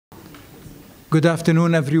Good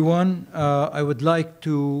afternoon, everyone. I would like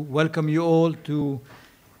to welcome you all to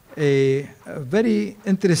a very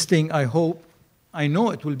interesting, I hope. I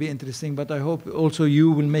know it will be interesting, but I hope also you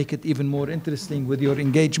will make it even more interesting with your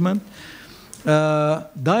engagement.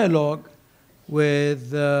 Dialogue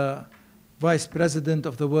with Vice President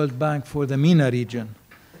of the World Bank for the MENA region.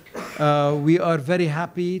 We are very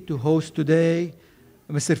happy to host today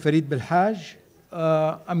Mr. Farid Belhaj.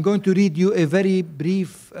 I'm going to read you a very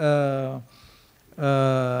brief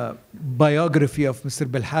biography of Mr.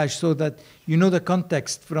 Belhaj so that you know the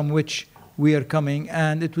context from which we are coming,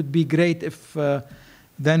 and it would be great if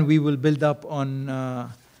then we will build up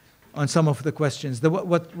on some of the questions.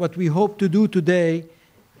 What we hope to do today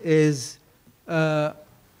is I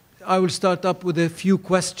will start up with a few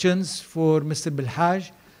questions for Mr.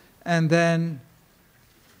 Belhaj and then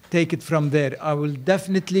take it from there. I will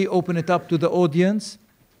definitely open it up to the audience.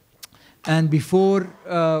 And before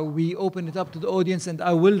we open it up to the audience, and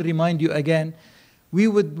I will remind you again, we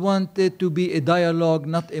would want it to be a dialogue,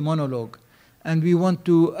 not a monologue. And we want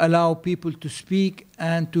to allow people to speak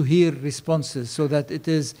and to hear responses so that it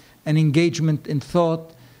is an engagement in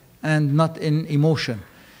thought and not in emotion.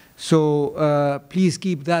 So please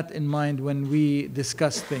keep that in mind when we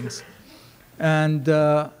discuss things. And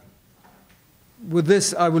with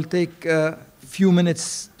this, I will take few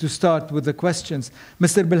minutes to start with the questions.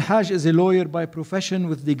 Mr. Belhaj is a lawyer by profession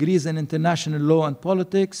with degrees in international law and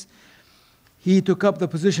politics. He took up the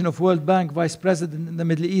position of World Bank Vice President in the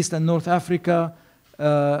Middle East and North Africa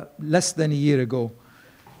less than a year ago.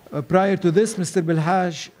 Prior to this, Mr.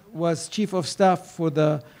 Belhaj was Chief of Staff for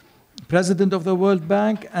the President of the World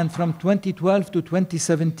Bank, and from 2012 to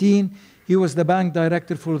 2017, he was the bank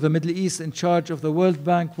director for the Middle East in charge of the World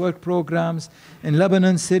Bank work programs in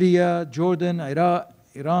Lebanon, Syria, Jordan, Iraq,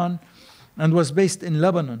 Iran, and was based in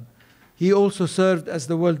Lebanon. He also served as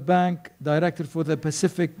the World Bank director for the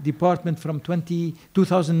Pacific Department from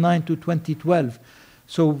 2009 to 2012.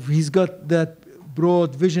 So he's got that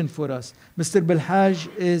broad vision for us. Mr. Belhaj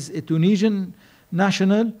is a Tunisian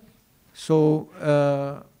national, so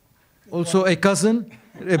also a cousin.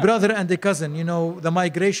 A brother and a cousin, you know, the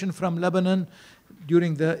migration from Lebanon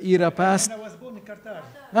during the era past. I was born in Qatar.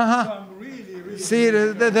 So I'm really See,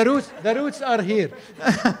 the roots are here.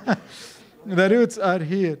 The roots are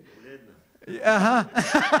here.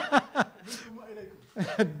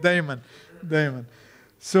 Diamond.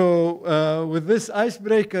 So with this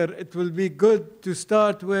icebreaker, it will be good to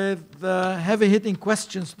start with the heavy-hitting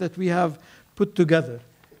questions that we have put together.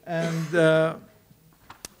 And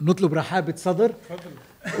نطلب رحابة صدر.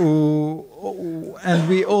 And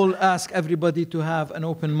we all ask everybody to have an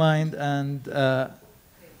open mind and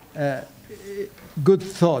good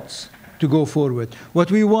thoughts to go forward.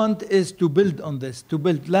 What we want is to build on this, to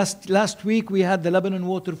build. Last week we had the Lebanon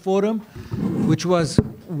Water Forum, which was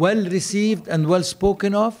well received and well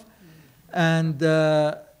spoken of, and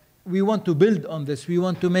we want to build on this. We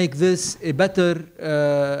want to make this a better,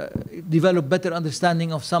 develop better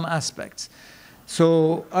understanding of some aspects.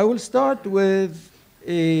 So I will start with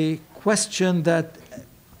a question that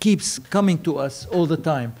keeps coming to us all the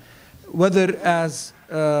time, whether as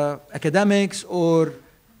academics or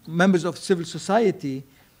members of civil society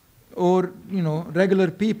or regular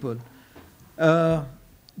people. The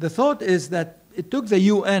thought is that it took the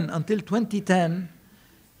UN until 2010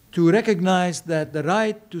 to recognize that the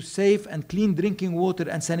right to safe and clean drinking water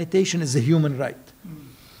and sanitation is a human right.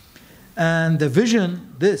 And the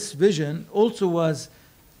vision, this vision, also was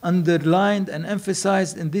underlined and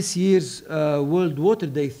emphasized in this year's World Water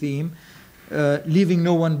Day theme, leaving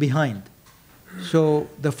no one behind. So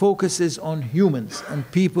the focus is on humans and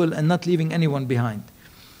people and not leaving anyone behind.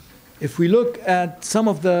 If we look at some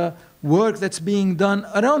of the work that's being done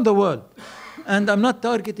around the world, and I'm not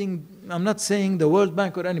saying the World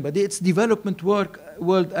Bank or anybody, it's development work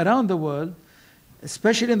around the world,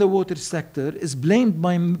 especially in the water sector, is blamed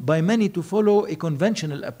by many to follow a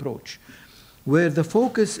conventional approach, where the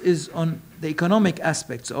focus is on the economic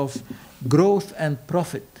aspects of growth and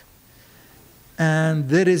profit. And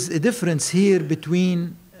there is a difference here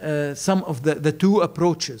between some of the two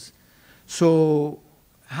approaches. So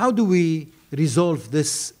how do we resolve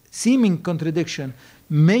this seeming contradiction?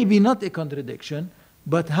 Maybe not a contradiction,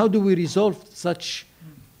 but how do we resolve such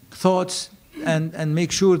thoughts and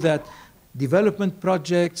make sure that development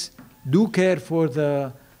projects do care for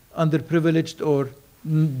the underprivileged or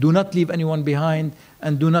do not leave anyone behind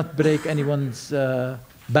and do not break anyone's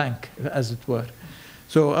bank, as it were.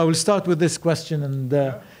 So I will start with this question, and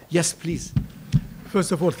yes, please.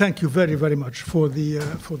 First of all, thank you very, very much for the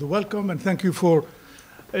welcome, and thank you for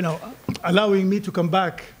allowing me to come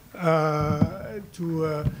back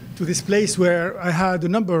to this place where I had a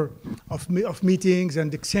number of meetings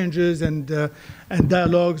and exchanges and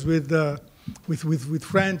dialogues with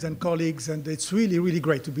friends and colleagues, and it's really, really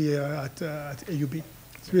great to be at AUB.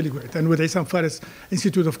 It's really great. And with Isam Fares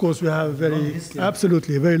Institute, of course, we have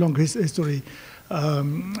absolutely a very long history.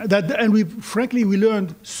 And frankly, we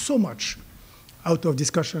learned so much out of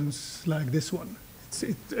discussions like this one.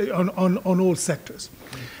 On all sectors.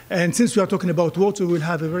 And since we are talking about water, we'll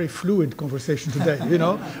have a very fluid conversation today.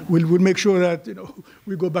 We'll make sure that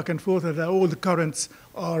we go back and forth and that all the currents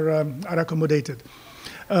are accommodated.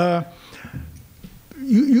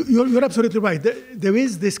 You're absolutely right. There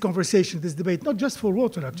is this conversation, this debate, not just for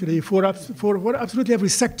water, actually, for absolutely every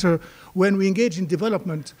sector. When we engage in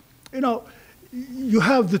development, you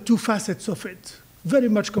have the two facets of it, very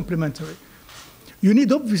much complementary. You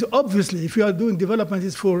need, obviously, if you are doing development,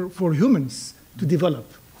 it's for humans to develop,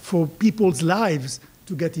 for people's lives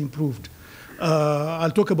to get improved.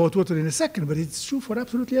 I'll talk about water in a second, but it's true for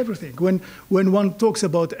absolutely everything. When one talks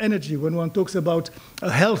about energy, when one talks about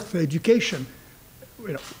health, education,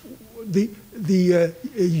 the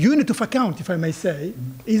unit of account, if I may say,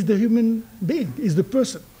 is the human being, is the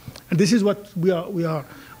person. And this is what we are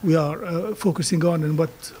focusing on and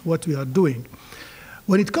what we are doing.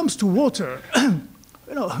 When it comes to water,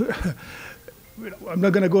 I'm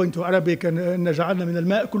not going to go into Arabic and جعلنا من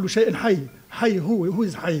الماء كل شيء حي. حي who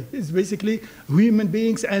is حي? It's basically human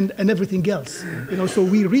beings and everything else. So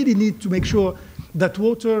we really need to make sure that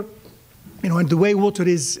water, and the way water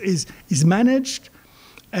is managed,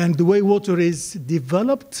 and the way water is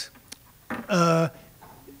developed,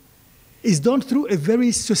 is done through a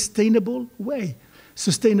very sustainable way.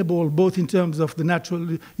 Sustainable both in terms of the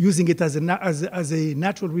natural, using it as a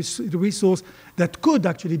natural resource that could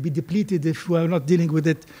actually be depleted if we are not dealing with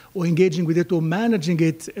it or engaging with it or managing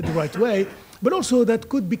it in the right way, but also that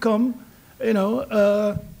could become,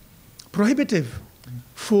 prohibitive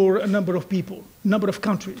for a number of people, a number of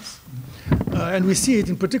countries. And we see it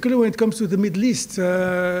in particular when it comes to the Middle East,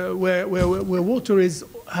 where water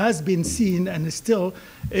has been seen and still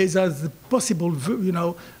is as the possible,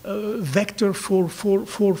 vector for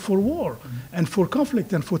war and for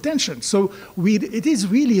conflict and for tension. So it is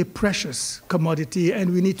really a precious commodity,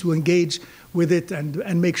 and we need to engage with it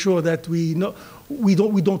and make sure that we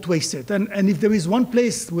don't waste it. And if there is one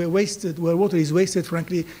place where water is wasted,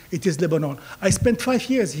 frankly, it is Lebanon. I spent 5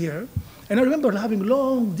 years here. And I remember having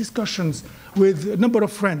long discussions with a number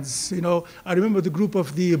of friends. I remember the group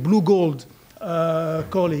of the Blue Gold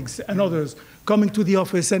colleagues and others coming to the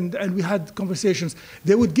office, and we had conversations.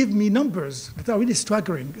 They would give me numbers that are really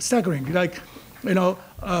staggering. Like, the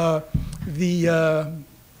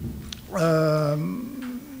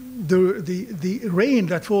rain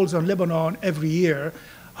that falls on Lebanon every year,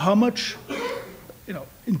 how much,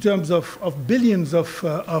 in terms of billions of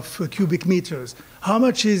cubic meters, how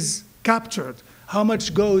much is captured, how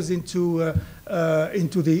much goes into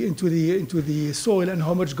the soil, and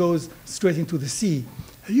how much goes straight into the sea.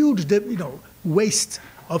 A huge, waste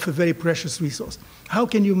of a very precious resource. How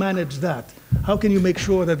can you manage that? How can you make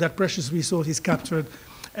sure that that precious resource is captured?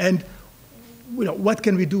 And what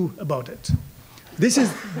can we do about it? This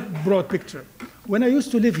is broad picture. When I used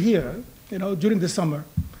to live here, during the summer,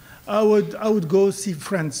 I would go see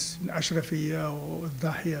friends in Ashrafiyya or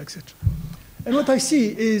Dahiya, etc. And what I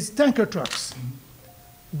see is tanker trucks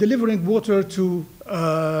delivering water to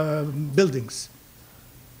buildings.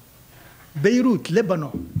 Beirut,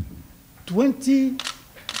 Lebanon,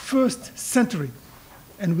 21st century.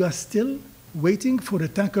 And we are still waiting for the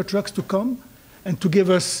tanker trucks to come and to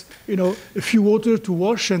give us, a few water to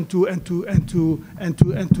wash and to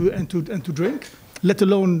drink, let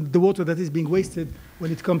alone the water that is being wasted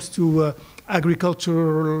when it comes to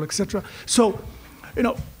agriculture, etc. So,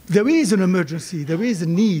 there is an emergency, there is a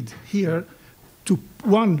need here to,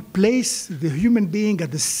 one, place the human being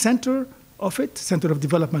at the center of it, center of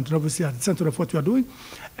development, and obviously at the center of what we are doing,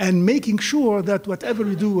 and making sure that whatever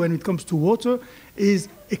we do when it comes to water is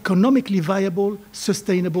economically viable,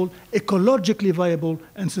 sustainable, ecologically viable,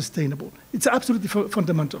 and sustainable. It's absolutely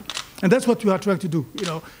fundamental. And that's what we are trying to do,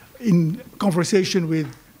 in conversation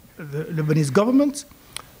with the Lebanese government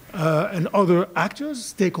and other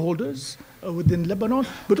actors, stakeholders, within Lebanon,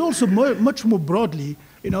 but also much more broadly,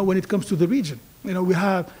 when it comes to the region. We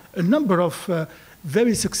have a number of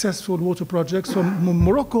very successful water projects from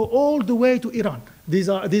Morocco all the way to Iran. These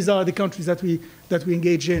are the countries that we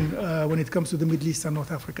engage in when it comes to the Middle East and North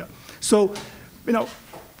Africa. So,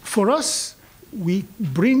 for us, we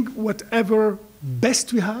bring whatever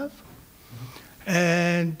best we have,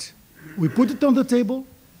 and we put it on the table.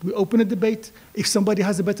 We open a debate. If somebody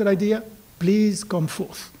has a better idea, please come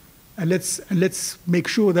forth. and let's make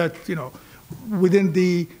sure that, within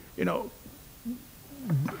the,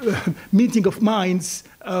 meeting of minds,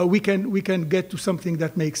 we can get to something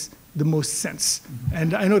that makes the most sense.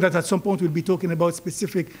 And I know that at some point we'll be talking about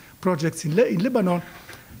specific projects in Lebanon,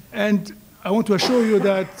 and I want to assure you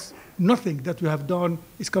that nothing that we have done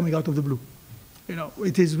is coming out of the blue.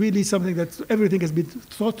 It is really something that everything has been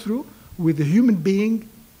thought through with the human being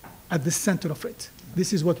at the center of it.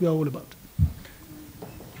 This is what we are all about.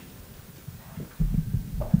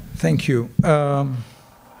 Thank you.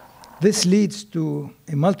 This leads to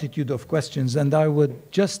a multitude of questions, and I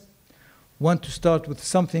would just want to start with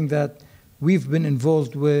something that we've been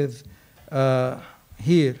involved with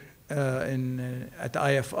here at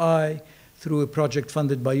IFI through a project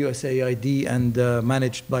funded by USAID and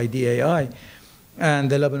managed by DAI. And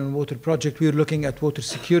the Lebanon Water Project, we were looking at water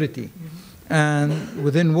security. And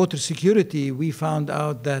within water security, we found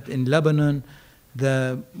out that in Lebanon,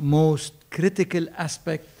 the most critical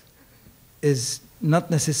aspect is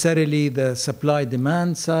not necessarily the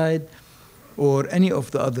supply-demand side or any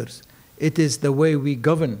of the others. It is the way we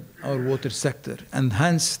govern our water sector, and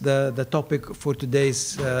hence the topic for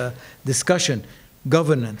today's discussion,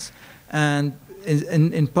 governance. And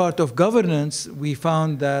in part of governance, we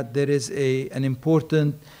found that there is an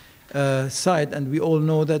important side, and we all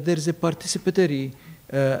know that there is a participatory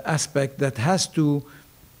aspect that has to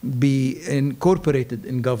be incorporated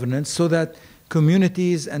in governance so that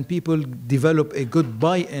communities and people develop a good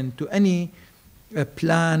buy-in to any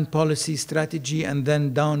plan, policy, strategy, and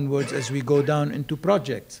then downwards as we go down into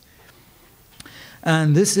projects.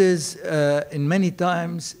 And this is, in many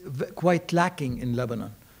times, quite lacking in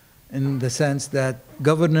Lebanon, in the sense that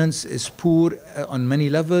governance is poor on many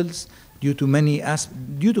levels due to many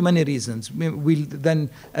reasons. We'll then,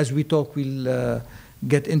 as we talk, we'll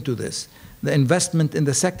get into this. The investment in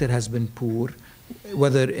the sector has been poor,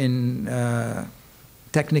 whether in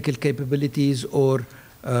technical capabilities or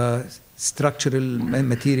structural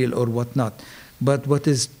material or whatnot. But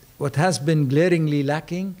what has been glaringly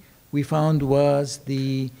lacking, we found, was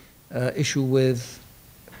the issue with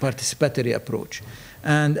participatory approach.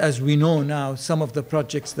 And as we know now, some of the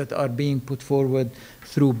projects that are being put forward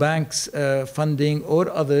through banks funding or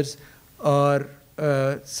others are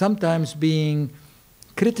sometimes being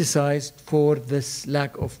criticized for this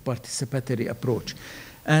lack of participatory approach.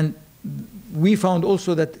 And we found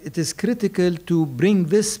also that it is critical to bring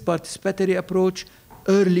this participatory approach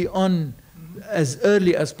early on, as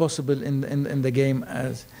early as possible in the game.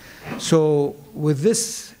 So with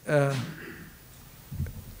this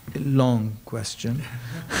long question.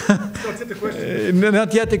 Not yet a question.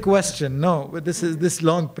 Not yet a question, no. But this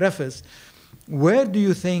long preface. Where do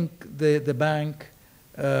you think the bank,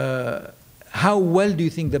 how well do you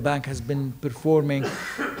think the bank has been performing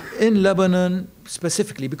in Lebanon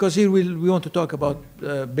specifically? Because here we want to talk about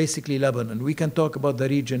basically Lebanon. We can talk about the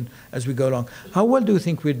region as we go along. How well do you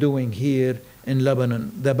think we're doing here in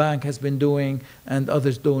Lebanon? The bank has been doing, and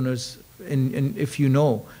other donors, if you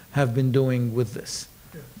know, have been doing with this.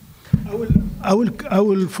 I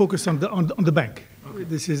will focus on the bank. Okay.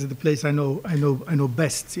 This is the place I know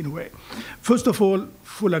best in a way. First of all,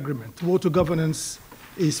 full agreement. Water governance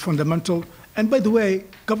is fundamental. And by the way,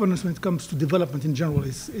 governance when it comes to development in general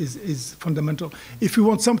is fundamental. If you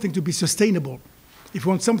want something to be sustainable, if you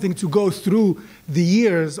want something to go through the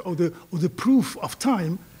years or the proof of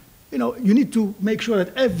time, you need to make sure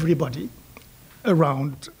that everybody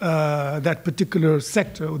around that particular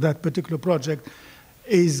sector or that particular project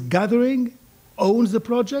is gathering, owns the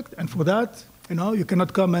project, and for that, you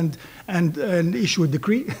cannot come and issue a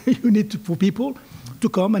decree. You need for people to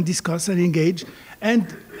come and discuss and engage. And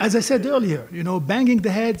as I said earlier, banging the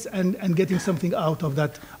heads and getting something out of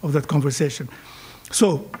that conversation.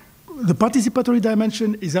 So the participatory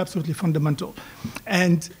dimension is absolutely fundamental.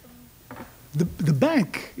 And the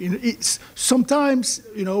bank, it's sometimes,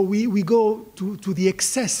 we go to the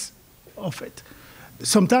excess of it.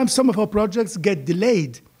 Sometimes some of our projects get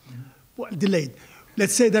delayed. Well, delayed.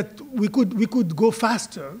 Let's say that we could go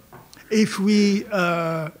faster if we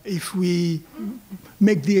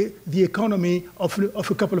make the economy of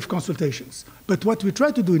a couple of consultations. But what we try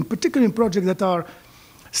to do, in particular in projects that are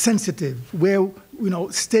sensitive, where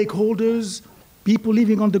stakeholders, people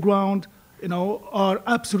living on the ground, are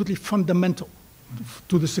absolutely fundamental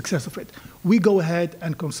to the success of it, we go ahead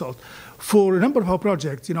and consult. For a number of our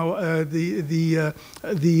projects, the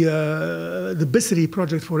Bisri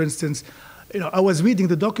project, for instance, I was reading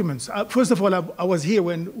the documents. First of all, I was here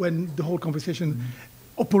when the whole conversation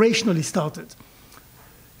operationally started.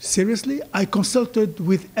 seriously, I consulted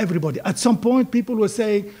with everybody. At some point, people were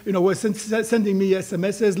saying, were sending me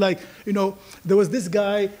SMSs like, there was this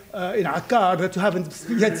guy in Akkar that you haven't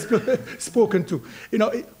yet spoken to.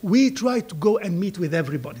 We try to go and meet with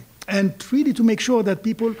everybody and really to make sure that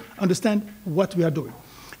people understand what we are doing.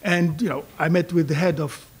 And, I met with the head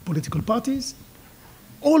of political parties,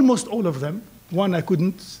 almost all of them. One I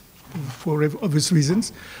couldn't, for obvious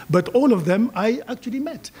reasons, but all of them I actually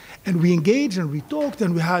met. And we engaged and we talked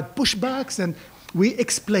and we had pushbacks and we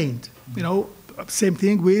explained, same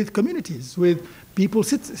thing with communities, with people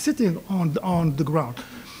sitting on the ground.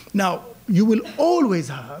 Now, you will always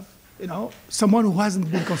have, someone who hasn't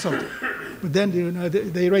been consulted. But then,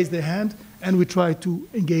 they raise their hand and we try to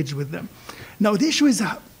engage with them. Now, the issue is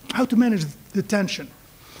how to manage the tension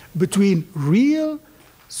between real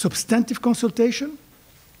substantive consultation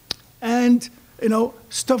and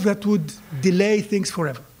stuff that would delay things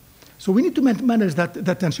forever. So we need to manage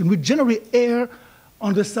that tension. We generally err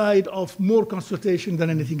on the side of more consultation than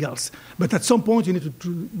anything else. But at some point you need to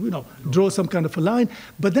draw some kind of a line.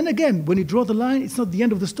 But then again, when you draw the line, it's not the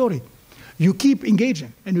end of the story. You keep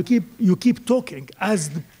engaging and you keep talking as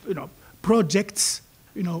the projects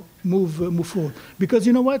move forward. Because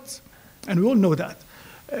you know what? And we all know that.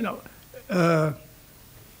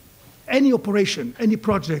 Any operation, any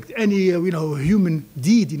project, any human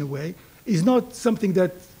deed in a way is not something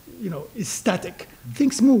that is static.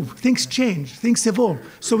 Things move, things change, things evolve.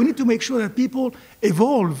 So we need to make sure that people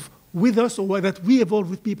evolve with us, or that we evolve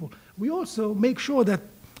with people. We also make sure that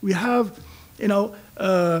we have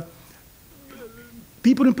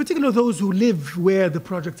people, in particular those who live where the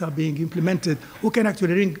projects are being implemented, who can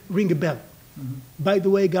actually ring a bell. Mm-hmm. By the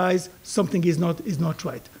way, guys, something is not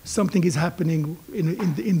right. Something is happening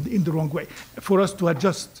in the wrong way. For us to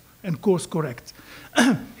adjust and course correct.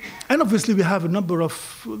 And obviously, we have a number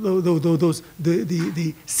of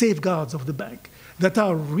the safeguards of the bank that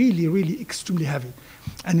are really, really extremely heavy.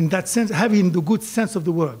 And in that sense, heavy in the good sense of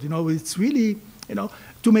the word. It's really,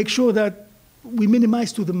 to make sure that we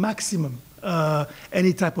minimize to the maximum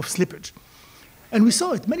any type of slippage. And we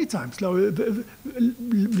saw it many times.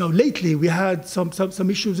 Lately, we had some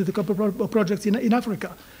issues with a couple of projects in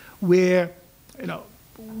Africa where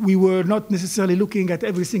we were not necessarily looking at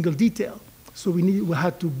every single detail. So we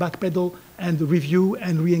had to backpedal and review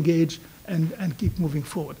and re-engage and keep moving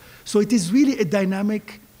forward. So it is really a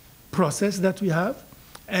dynamic process that we have.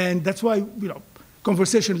 And that's why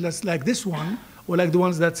conversations like this one, or like the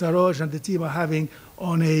ones that Saroj and the team are having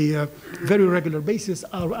on a very regular basis,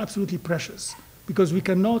 are absolutely precious. Because we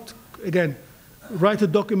cannot, again, write a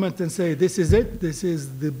document and say, this is it, this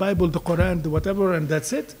is the Bible, the Quran, the whatever, and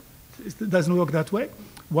that's it. It doesn't work that way,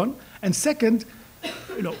 one. And second,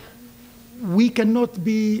 we cannot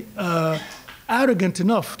be arrogant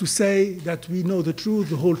enough to say that we know the truth,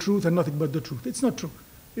 the whole truth, and nothing but the truth. It's not true.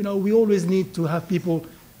 We always need to have people,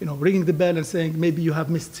 ringing the bell and saying, maybe you have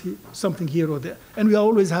missed something here or there. And we are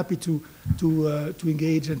always happy to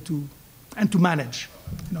engage and to manage,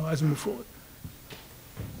 as we move forward.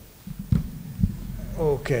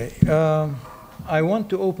 Okay. I want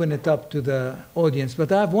to open it up to the audience,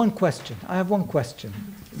 but I have one question.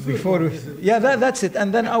 Before we, yeah, that's it,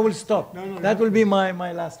 and then I will stop. That will be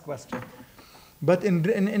my last question. But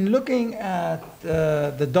in looking at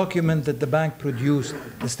the document that the bank produced,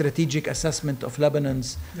 the Strategic Assessment of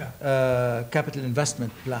Lebanon's Capital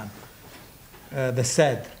Investment Plan, the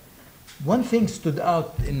SAD, one thing stood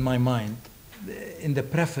out in my mind in the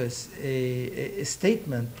preface, a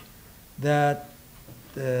statement that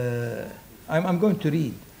I'm going to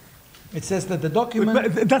read. It says that the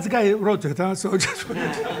document... But that's the guy who wrote it, huh? So just...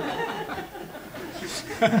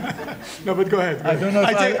 No, but go ahead. I don't know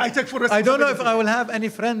if I take full responsibility. I don't know if I will have any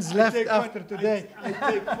friends left after today. I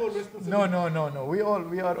take full responsibility. No. We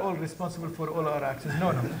are all responsible for all our actions.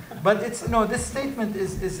 No. But this statement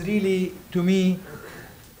is really, to me,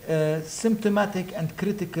 symptomatic and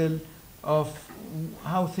critical of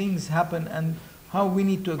how things happen and how we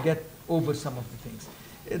need to get over some of the things.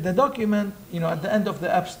 The document, at the end of the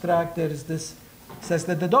abstract, there is this, says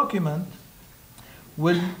that the document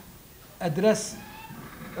will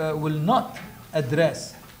not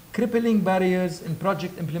address crippling barriers in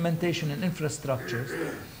project implementation and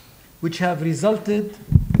infrastructures, which have resulted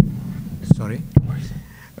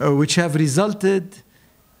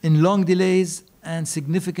in long delays and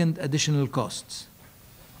significant additional costs.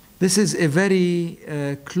 This is a very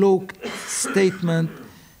cloaked statement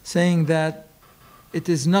saying that it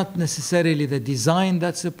is not necessarily the design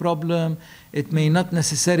that's a problem. It may not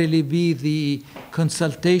necessarily be the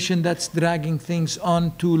consultation that's dragging things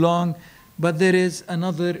on too long, but there is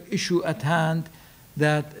another issue at hand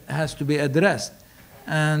that has to be addressed.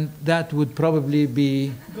 and that would probably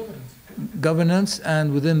be governance,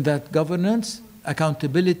 and within that governance,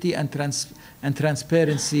 accountability and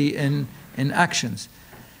transparency in actions.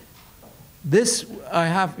 This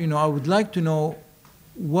I would like to know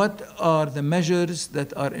what are the measures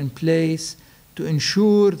that are in place to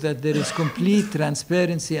ensure that there is complete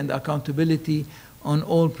transparency and accountability on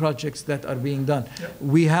all projects that are being done. Yep.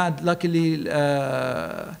 We had, luckily,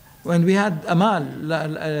 when we had Amal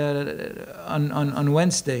on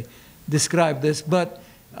Wednesday describe this, but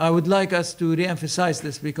I would like us to re-emphasize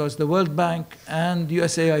this because the World Bank and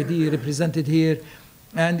USAID represented here,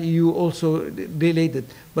 and EU also related.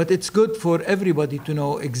 But it's good for everybody to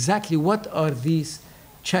know exactly what are these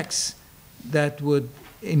checks that would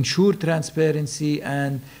ensure transparency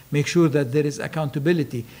and make sure that there is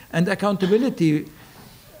accountability. And accountability,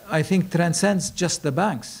 I think, transcends just the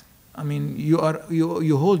banks. I mean, you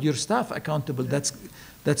hold your staff accountable.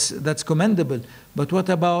 That's commendable. But what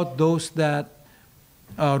about those that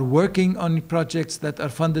are working on projects that are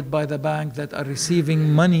funded by the bank, that are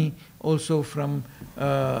receiving money also from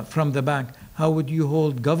the bank? How would you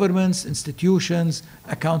hold governments, institutions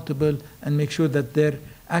accountable and make sure that their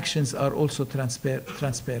actions are also transparent?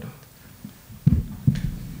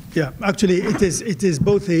 Yeah, actually, it is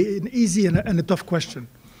both an easy and a tough question.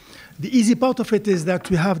 The easy part of it is that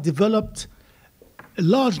we have developed a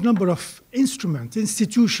large number of instruments,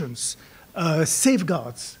 institutions,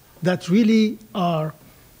 safeguards that really are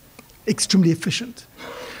extremely efficient.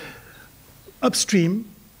 Upstream,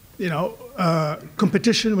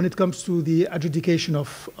 competition when it comes to the adjudication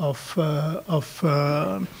of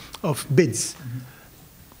bids. Mm-hmm.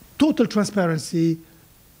 Total transparency,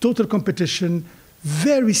 total competition.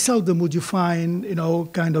 Very seldom would you find,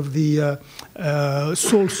 kind of the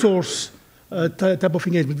sole source type of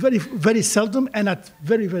engagement. Very, very seldom, and at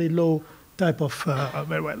very, very low type of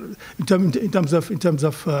in terms of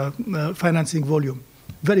financing volume.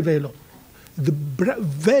 Very, very low. The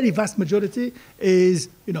very vast majority is,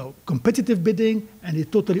 competitive bidding, and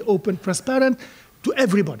it's totally open, transparent to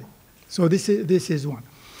everybody. So this is one.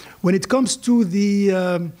 When it comes to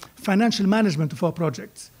the financial management of our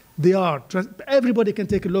projects, everybody can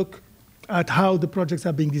take a look at how the projects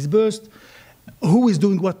are being disbursed, who is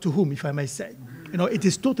doing what to whom, if I may say. It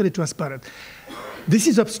is totally transparent. This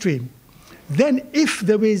is upstream. Then if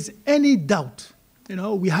there is any doubt,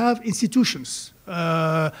 we have institutions,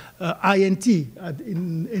 INT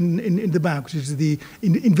in the bank, which is the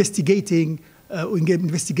investigative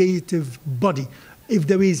body. If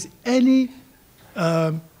there is any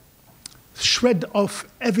shred of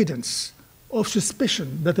evidence of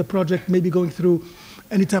suspicion that a project may be going through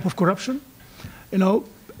any type of corruption,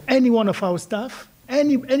 any one of our staff,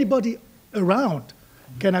 anybody around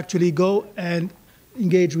can actually go and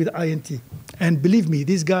engage with INT. And believe me,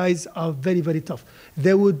 these guys are very, very tough.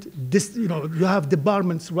 They would, you have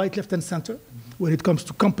departments right, left, and center when it comes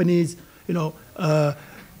to companies,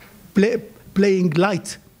 playing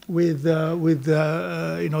light with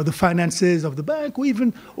the finances of the bank, or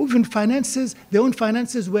even finances, their own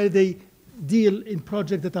finances, where they deal in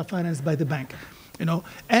projects that are financed by the bank,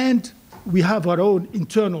 And we have our own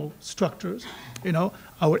internal structures,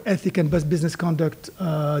 our ethic and business conduct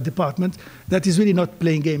department that is really not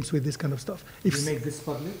playing games with this kind of stuff. You make this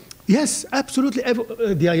public? Yes, absolutely.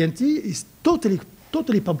 The INT is totally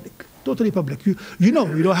public. Totally public. You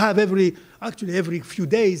have every few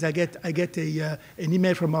days I get an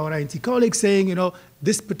email from our INT colleagues saying,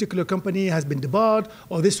 this particular company has been debarred,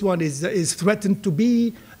 or this one is threatened to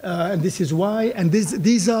be, and this is why, and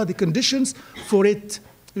these are the conditions for it,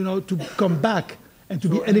 to come back and to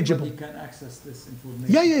be eligible. You can access this information.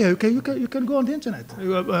 Yeah. You can go on the internet,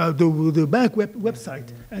 the bank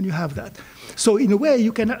website, and you have that. So in a way,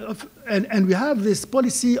 you can, and we have this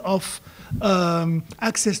policy of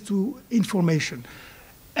access to information.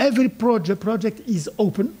 Every project is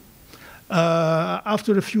open.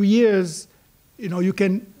 After a few years, you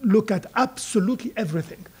can look at absolutely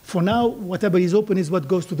everything. For now, whatever is open is what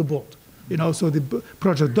goes to the board. So the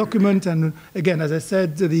project document, and again, as I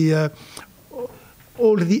said,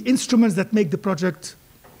 all the instruments that make the project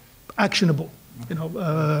actionable,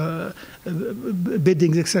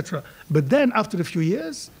 biddings, etc. But then, after a few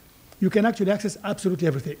years, you can actually access absolutely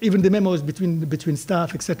everything, even the memos between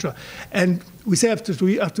staff, etc. And we say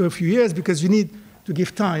after a few years because you need to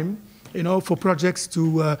give time, for projects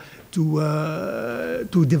to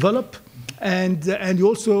develop, and you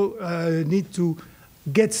also need to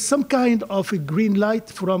get some kind of a green light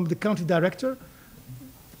from the country director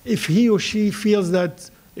if he or she feels that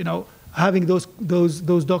having those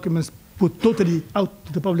documents put totally out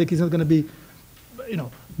to the public is not going to be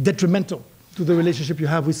detrimental to the relationship you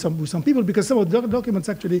have with some people, because some of the documents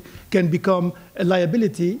actually can become a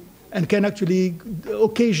liability and can actually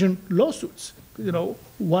occasion lawsuits. You know,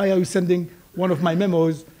 why are you sending one of my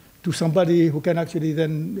memos to somebody who can actually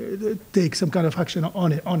then take some kind of action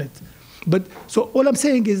on it? But so all I'm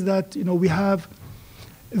saying is that, you know, we have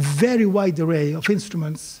a very wide array of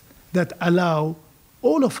instruments that allow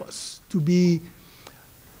all of us to be,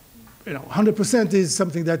 you know, 100% is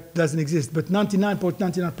something that doesn't exist, but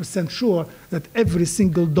 99.99% sure that every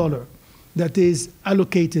single dollar that is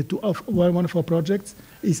allocated to one of our projects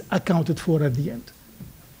is accounted for at the end.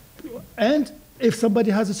 And if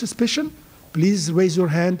somebody has a suspicion, please raise your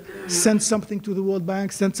hand, send something to the World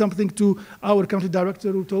Bank, send something to our country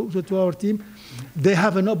director or to our team. They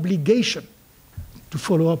have an obligation to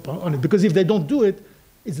follow up on it, because if they don't do it,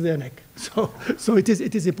 it's their neck. So it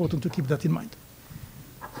is important to keep that in mind.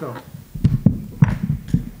 So.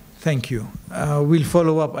 Thank you. We'll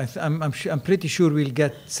follow up. I'm pretty sure we'll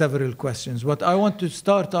get several questions. What I want to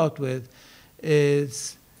start out with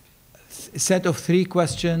is a set of 3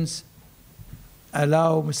 questions.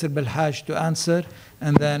 Allow Mr. Belhaj to answer,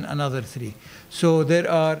 and then another 3. So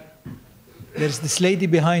there's this lady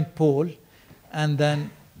behind Paul, and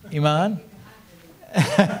then Iman,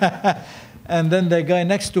 and then the guy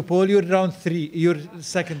next to Paul. You're round 3. You're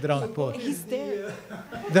second round, Paul. He's there.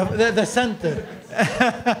 The center.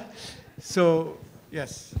 So,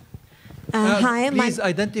 yes. Hi, please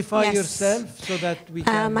identify yourself so that we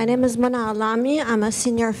can... my name is Mana Alami. I'm a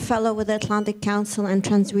senior fellow with the Atlantic Council and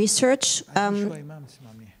Trans Research.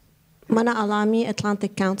 Mana Alami,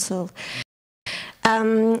 Atlantic Council.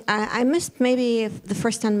 I missed maybe the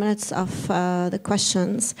first 10 minutes of the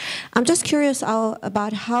questions. I'm just curious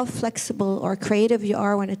about how flexible or creative you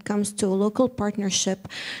are when it comes to local partnership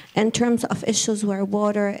in terms of issues where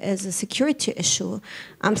water is a security issue.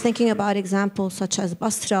 I'm thinking about examples such as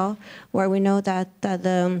Basra, where we know that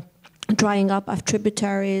the drying up of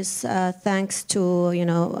tributaries thanks to, you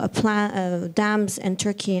know, dams in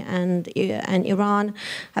Turkey and Iran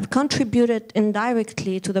have contributed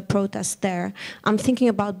indirectly to the protests there. I'm thinking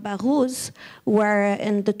about Baghuz, where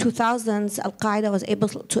in the 2000s Al-Qaeda was able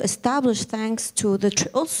to establish thanks to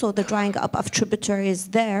also the drying up of tributaries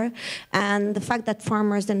there, and the fact that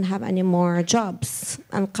farmers didn't have any more jobs.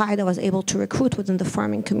 Al-Qaeda was able to recruit within the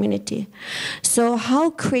farming community. So how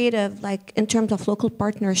creative, like in terms of local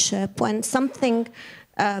partnership, when something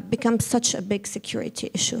becomes such a big security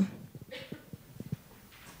issue?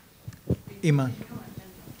 Iman.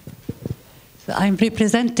 So I'm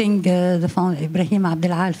representing the Ibrahim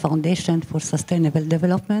Abdelal Foundation for Sustainable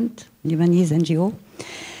Development, Lebanese NGO.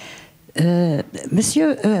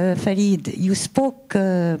 Monsieur Farid, you spoke,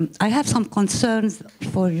 I have some concerns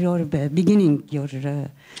for your beginning, your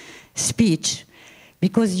speech,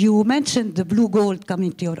 because you mentioned the blue gold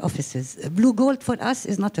coming to your offices. Blue gold for us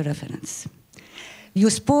is not a reference. You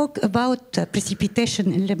spoke about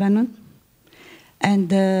precipitation in Lebanon,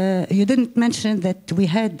 and you didn't mention that we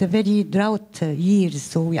had the very drought years,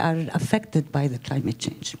 so we are affected by the climate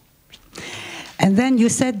change. And then you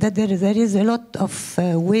said that there is a lot of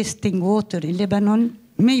wasting water in Lebanon.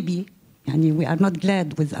 Maybe, and we are not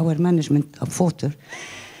glad with our management of water,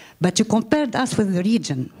 but you compared us with the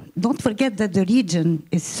region. Don't forget that the region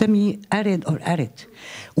is semi-arid or arid.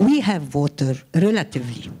 We have water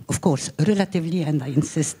relatively, of course, relatively, and I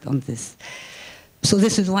insist on this. So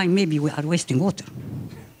this is why maybe we are wasting water.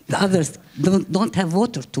 The others don't have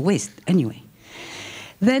water to waste anyway.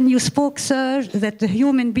 Then you spoke, sir, that the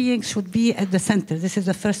human being should be at the center. This is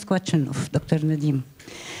the first question of Dr. Nadim.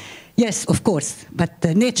 Yes, of course, but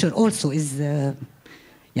nature also is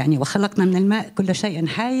يعني وخلقنا من الماء كل شيء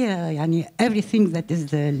حي يعني everything that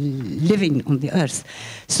is living on the earth.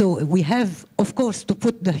 So we have, of course, to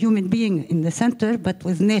put the human being in the center, but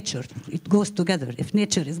with nature. It goes together. If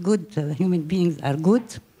nature is good, human beings are good.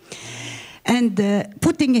 And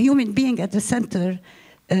putting a human being at the center,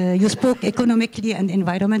 you spoke economically and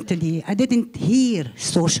environmentally. I didn't hear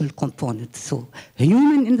social component. So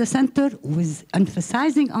human in the center with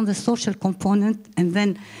emphasizing on the social component, and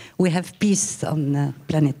then we have peace on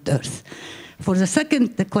planet Earth. For the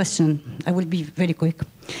second question, I will be very quick.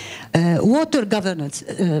 Water governance.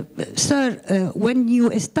 Sir, when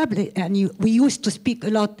you establish, and we used to speak a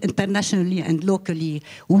lot internationally and locally,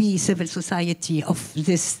 we civil society, of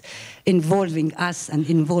this involving us and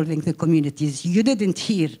involving the communities. You didn't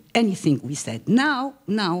hear anything we said. Now,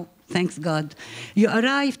 thanks God, you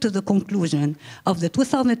arrive to the conclusion of the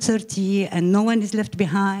 2030 and no one is left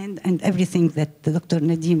behind and everything that Dr.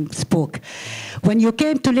 Nadim spoke. When you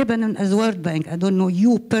came to Lebanon as World Bank, I don't know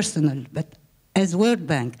you personal, but as World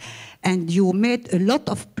Bank, and you made a lot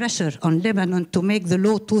of pressure on Lebanon to make the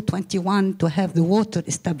law 221 to have the water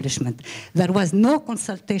establishment. There was no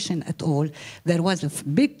consultation at all. There was a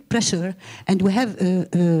big pressure, and we have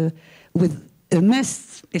with a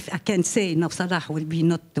mess, if I can say, now Salah will be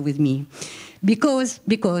not with me, because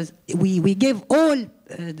we gave all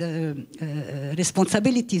the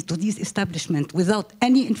responsibilities to these establishments without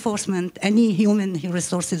any enforcement, any human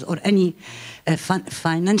resources, or any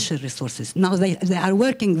financial resources. Now they are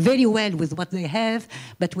working very well with what they have,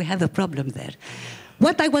 but we have a problem there.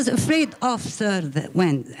 What I was afraid of, sir,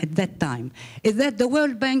 at that time, is that the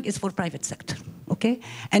World Bank is for private sector, okay?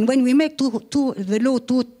 And when we make the law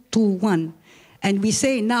 221, and we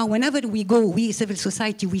say now, whenever we go, we civil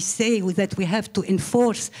society, we say that we have to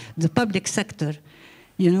enforce the public sector,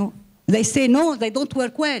 you know, they say, no, they don't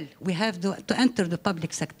work well. We have to enter the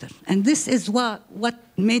public sector. And this is what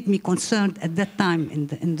made me concerned at that time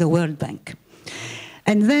in the World Bank.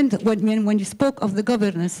 And then when you spoke of the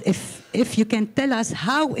governance, if you can tell us,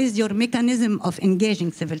 how is your mechanism of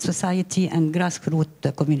engaging civil society and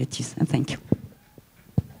grassroots communities? And thank you.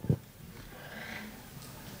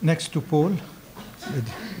 Next to Paul.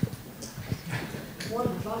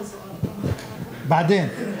 بعدين.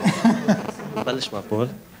 بلش مع Paul.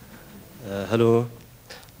 Hello.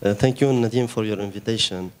 Thank you, Nadim, for your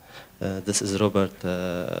invitation. This is Robert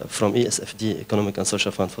from ESFD, Economic and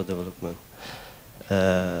Social Fund for Development.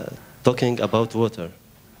 Talking about water.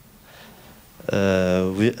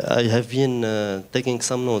 I have been taking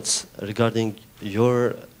some notes regarding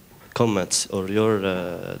your comments or your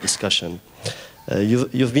discussion.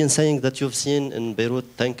 You've been saying that you've seen in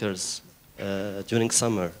Beirut tankers during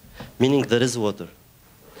summer, meaning there is water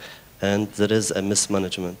and there is a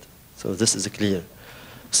mismanagement. So this is clear.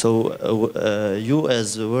 So you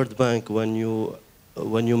as the World Bank, when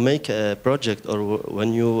you make a project or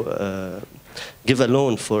when you give a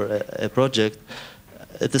loan for a project,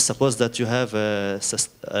 it is supposed that you have a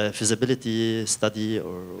feasibility study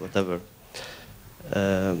or whatever.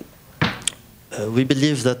 We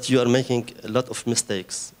believe that you are making a lot of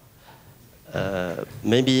mistakes.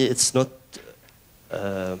 Maybe it's not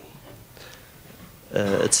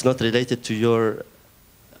related to your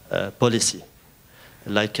policy,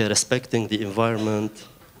 like respecting the environment.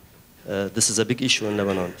 This is a big issue in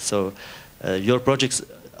Lebanon. So your projects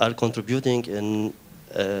are contributing in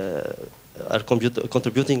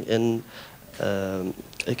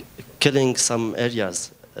killing some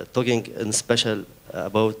areas. Talking in special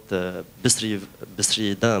about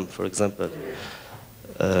Bisri Dam, for example.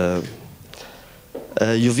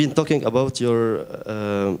 You've been talking about your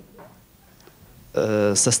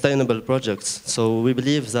sustainable projects. So we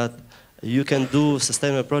believe that you can do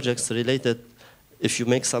sustainable projects related if you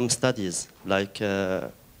make some studies, like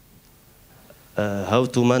how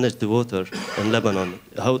to manage the water in Lebanon,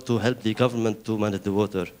 how to help the government to manage the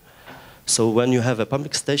water. So when you have a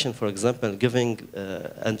pumping station, for example,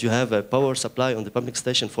 and you have a power supply on the pumping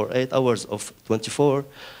station for 8 hours of 24,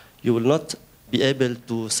 you will not be able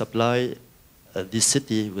to supply the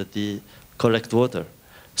city with the correct water.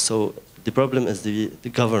 So the problem is the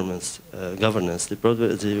governance. The problem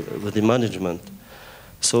is with the management.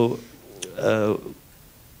 So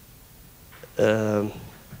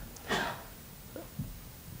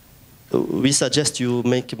we suggest you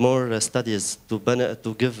make more studies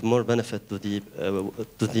to give more benefit to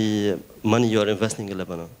the money you are investing in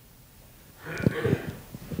Lebanon.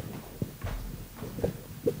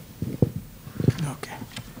 Okay.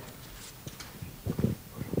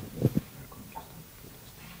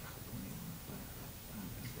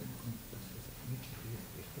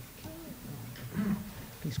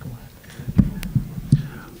 Please go ahead.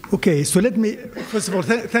 Okay, so let me first of all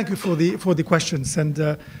thank you for the questions, and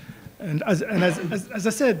as I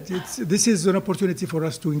said, this is an opportunity for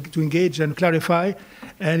us to engage and clarify,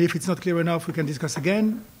 and if it's not clear enough, we can discuss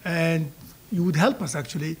again, and you would help us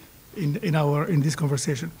actually in this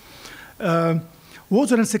conversation.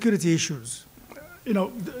 Water and security issues. You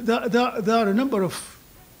know, there are a number of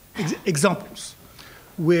examples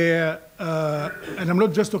where, and I'm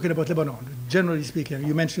not just talking about Lebanon. Generally speaking,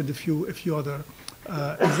 you mentioned a few other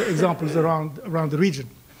examples around the region.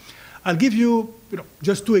 I'll give you,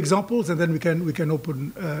 just 2 examples, and then we can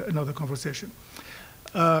open another conversation.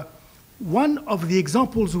 One of the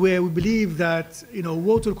examples where we believe that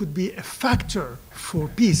water could be a factor for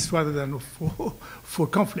peace rather than for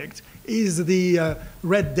conflict is the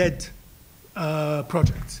Red Dead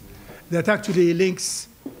project that actually links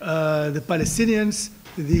the Palestinians,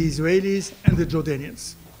 the Israelis, and the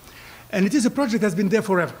Jordanians. And it is a project that's been there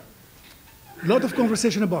forever. A lot of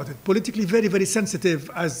conversation about it, politically very, very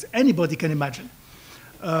sensitive, as anybody can imagine.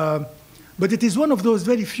 But it is one of those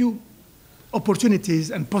very few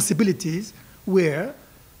opportunities and possibilities where,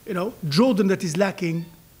 Jordan that is lacking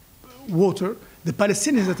water, the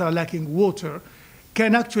Palestinians that are lacking water,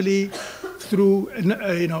 can actually, through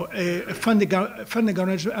a funding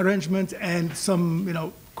arrangement and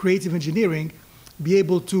some creative engineering, be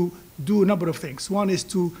able to do a number of things. One is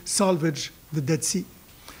to salvage the Dead Sea.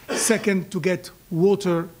 Second, to get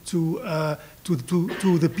water to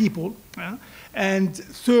the people. And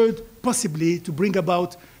third, possibly to bring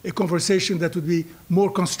about a conversation that would be more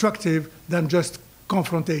constructive than just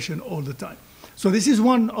confrontation all the time. So this is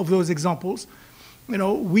one of those examples.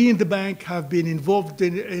 We in the bank have been involved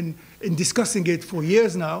in discussing it for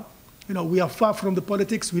years now. We are far from the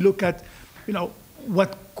politics. We look at,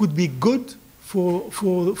 what could be good for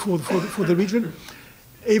the region.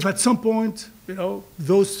 If at some point,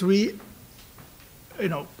 those three,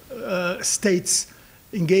 states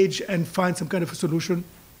engage and find some kind of a solution,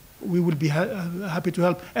 we will be happy to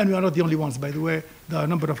help. And we are not the only ones, by the way. There are a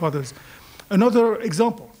number of others. Another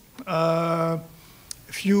example, a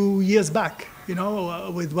few years back,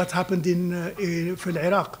 with what happened in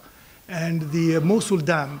Iraq and the Mosul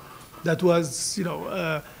Dam that was,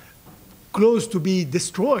 close to be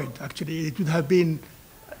destroyed. Actually, it would have been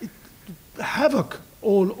havoc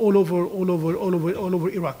all over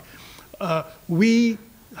Iraq. We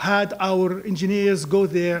had our engineers go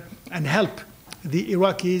there and help the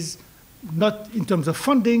Iraqis, not in terms of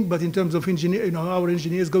funding, but in terms of our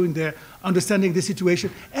engineers going there, understanding the situation,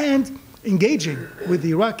 and engaging with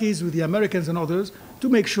the Iraqis, with the Americans and others, to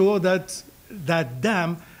make sure that that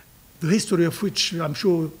dam, the history of which I'm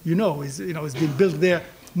sure is being built there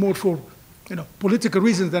more for political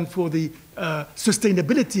reasons than for the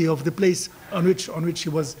sustainability of the place on which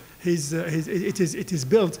it is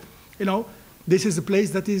built. This is a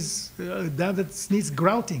place that is a dam that needs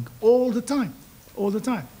grouting all the time.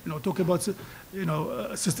 Talk about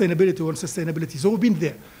sustainability or unsustainability. So we've been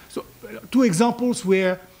there. So two examples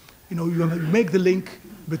where you make the link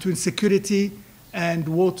between security and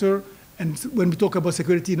water, and when we talk about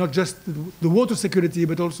security, not just the water security,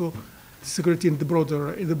 but also security in the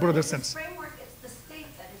broader sense. Framework, it's the state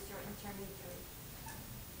that is your intermediary.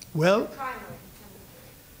 Well,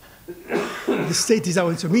 the state is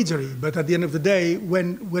our intermediary, but at the end of the day,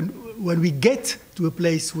 when we get to a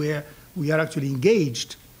place where we are actually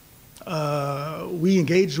engaged, we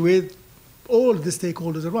engage with all the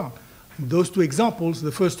stakeholders around. And those two examples,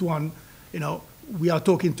 the first one, we are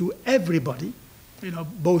talking to everybody,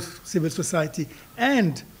 both civil society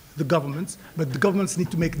and the governments, but the governments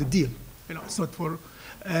need to make the deal. It's not for,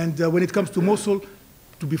 and when it comes to Mosul,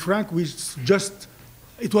 to be frank,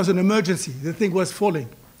 it was an emergency. The thing was falling,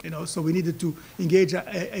 so we needed to engage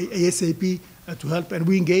ASAP to help, and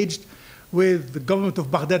we engaged with the government of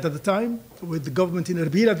Baghdad at the time, with the government in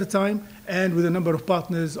Erbil at the time, and with a number of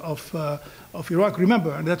partners of Iraq.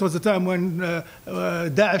 Remember, and that was the time when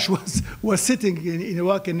Daesh was sitting in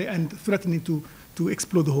Iraq and threatening to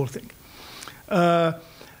explode the whole thing.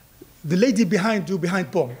 The lady behind you,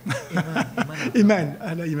 behind Paul.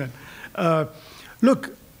 Iman.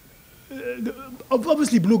 Look,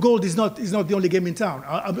 obviously Blue Gold is not the only game in town.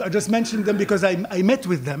 I just mentioned them because I met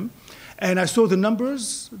with them, and I saw the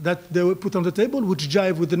numbers that they were put on the table, which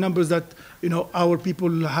jive with the numbers that our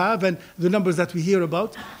people have and the numbers that we hear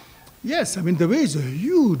about. Yes, there is a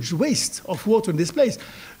huge waste of water in this place.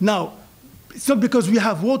 Now, it's not because we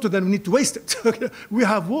have water that we need to waste it. We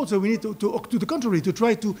have water, we need to the contrary, to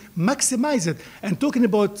try to maximize it. And talking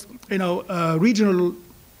about regional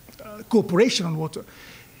cooperation on water,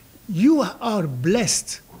 you are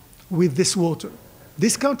blessed with this water.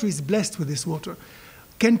 This country is blessed with this water.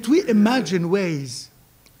 Can't we imagine ways,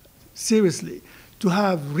 seriously, to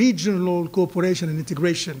have regional cooperation and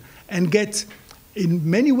integration and get, in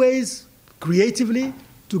many ways, creatively,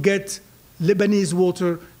 to get Lebanese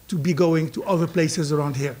water to be going to other places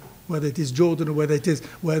around here, whether it is Jordan or whether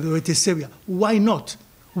it is Syria? Why not?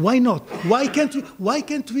 Why not? Why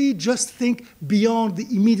can't we just think beyond the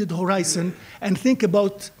immediate horizon and think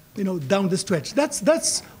about down the stretch?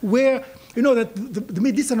 That's where that the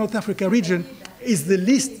Middle East and North Africa region is the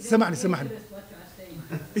least. Samahni.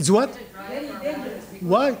 It's what? Very dangerous.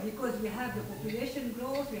 Why? Because we have the population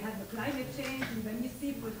growth, we have the climate change, and the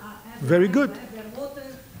people have very good. Have their water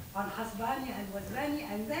on Hasbani and Wazrani,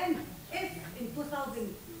 and then if in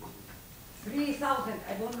 2000, 3000,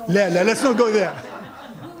 I don't know. Let's not go there.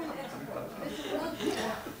 This is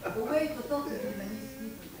not the way to talk to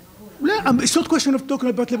Lebanese people. It's not a question of talking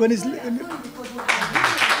about Lebanese. Until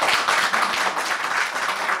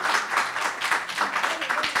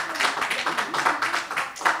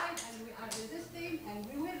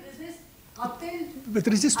but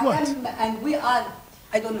resist what? And we are,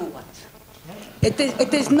 I don't know what.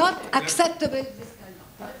 It is not acceptable.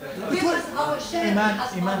 Give us our share.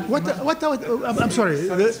 I'm sorry.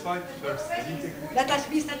 Let us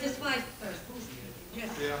be satisfied first. Yes.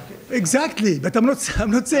 Exactly, but I'm not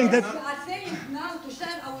saying that. You are saying now to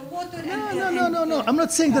share our water. No. I'm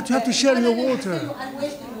not saying that you have to share your water.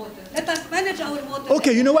 Let us manage our water.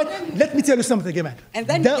 Okay, you know what? Let me tell you something, Iman. And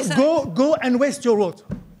then go and waste your water.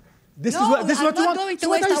 This is what you want. I'm not going to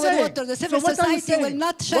waste our water. The civil society will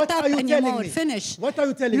not shut up anymore. Finish. What are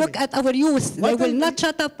you telling me? Look at our youth. They will not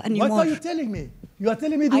shut up anymore. What are you telling me? You are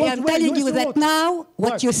telling me I am telling you that now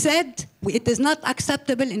what you said, it is not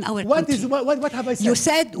acceptable in our country. What have I said? You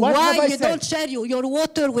said why you don't share your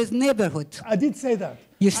water with neighborhood. I did say that.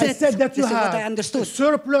 You I said that you have a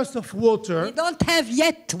surplus of water. We don't have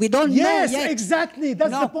yet. We don't know yet. Yes, exactly.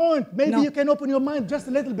 That's the point. Maybe you can open your mind just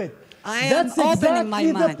a little bit. That's opening my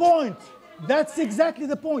mind. The point. That's exactly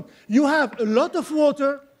the point. You have a lot of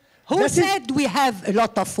water. Who said we have a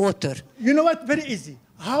lot of water? You know what? Very easy.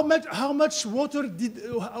 How much water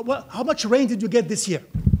how much rain did you get this year?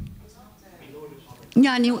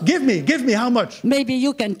 Give me how much? Maybe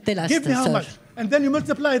you can tell us. Give me how much. And then you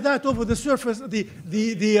multiply that over the surface of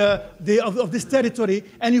this territory,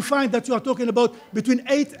 and you find that you are talking about between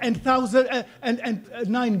 8 and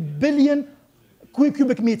 9 billion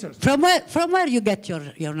cubic meters. From where you get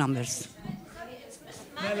your numbers?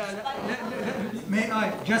 May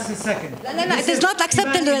I? Just a second. It is not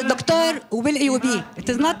acceptable, Doctor. Will you be? It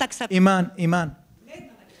is not acceptable. Iman.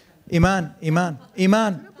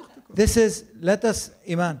 This is, let us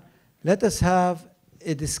have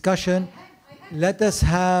a discussion. Let us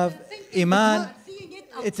have, Iman.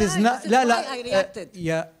 It is not, I reacted.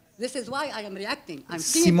 Yeah. This is why I am reacting. I'm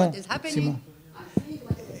seeing what is happening.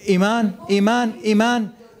 Iman,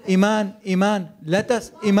 let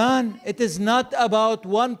us, Iman, it is not about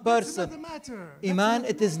one person. Iman,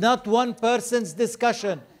 it is not one person's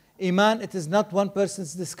discussion. Iman, it is not one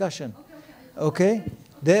person's discussion. Okay?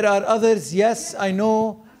 There are others, yes, I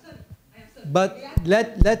know, but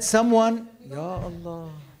let someone, Ya Allah,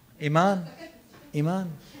 Iman.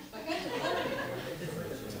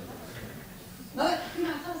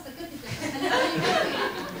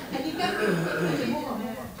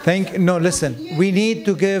 No, listen. We need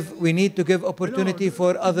to give opportunity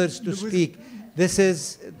for others to speak. There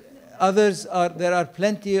are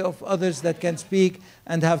plenty of others that can speak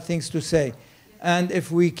and have things to say. And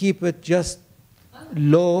if we keep it just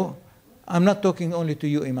low, I'm not talking only to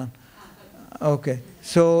you, Iman. Okay.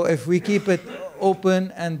 So if we keep it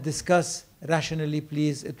open and discuss rationally,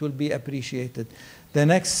 please, it will be appreciated. The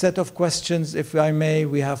next set of questions, if I may,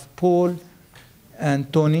 we have Paul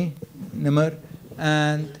and Tony Nimmer.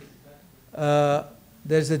 And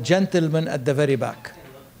there's a gentleman at the very back.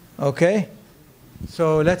 Okay?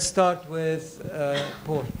 So let's start with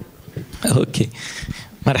Paul. Okay.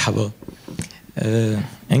 Marhaba.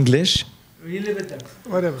 English? Really better.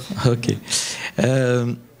 Whatever. Okay.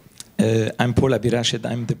 I'm Paul Abi Rashid.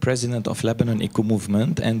 I'm the president of Lebanon Eco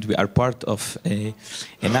Movement, and we are part of a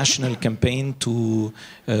national campaign to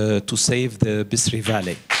save the Bisri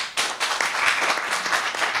Valley.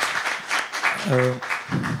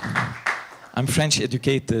 I'm French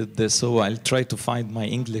educated, so I'll try to find my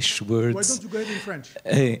English words. Why don't you go ahead in French?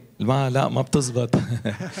 لا ما بتزبط.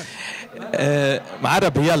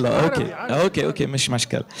 عربي يلا اوكي مش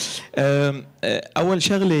مشكل. اول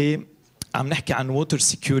شغله عم نحكي عن ووتر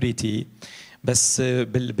سيكيورتي، بس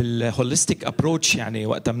بالهوليستيك ابروتش، يعني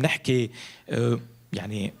وقت بنحكي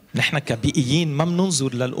يعني نحن كبيئيين ما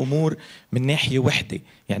بننظر للامور من ناحيه وحده،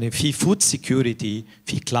 يعني في فود سيكيورتي،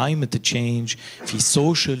 في كلايمت تشينج، في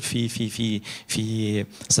سوشيال، في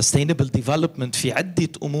سستينبل ديفلوبمنت، في عده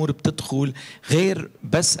امور بتدخل غير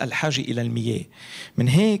بس الحاجه الى المياه. من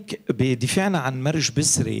هيك بدفعنا عن مرج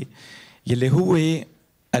بسري يلي هو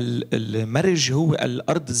المرج، هو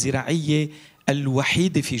الارض الزراعيه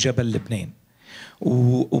الوحيده في جبل لبنان،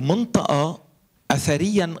 ومنطقه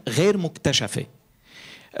اثريا غير مكتشفه،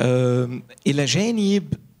 إلى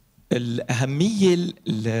جانب الأهمية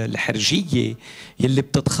الحرجية يلي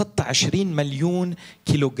بتتخطى 20 مليون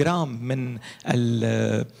كيلوغرام من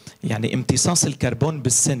يعني امتصاص الكربون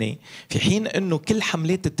بالسنة، في حين أنه كل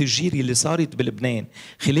حملات التشجير اللي صارت بلبنان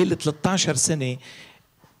خلال 13 سنة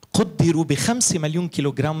قدروا ب5 مليون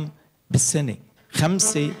كيلوغرام بالسنة،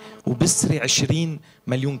 5 وبسري 20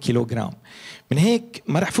 مليون كيلوغرام. من هيك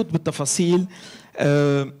ما رح فوت بالتفاصيل،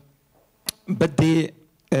 بدي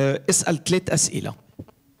اسأل 3 أسئلة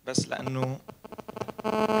بس لأنه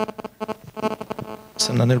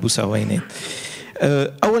صرنا نلبس عوينات.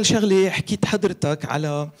 أول شغلة حكيت حضرتك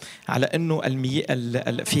على إنه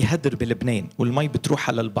المياه في هدر بلبنان والمي بتروح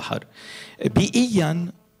على البحر.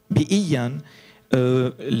 بيئيا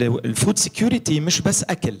الفود سيكيورتي مش بس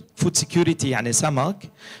اكل، فود سيكيورتي يعني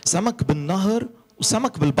سمك بالنهر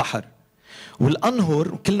وسمك بالبحر.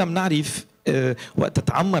 والانهر كلنا بنعرف وقت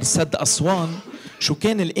تعمر سد اسوان شو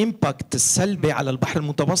كان الامباكت السلبي على البحر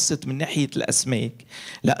المتوسط من ناحيه الاسماك،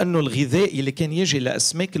 لانه الغذاء اللي كان يجي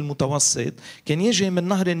لاسماك المتوسط كان يجي من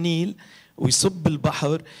نهر النيل ويصب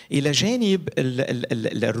البحر الى جانب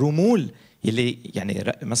الرمول اللي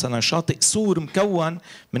يعني مثلا شاطئ سور مكون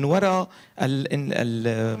من وراء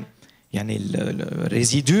يعني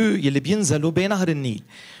الريزيدو يلي بينزلوا بنهر النيل.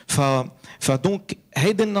 فدونك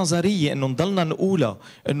هيدي النظريه انه نضلنا نقولها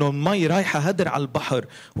انه المي رايحه هدر على البحر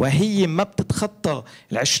وهي ما بتتخطى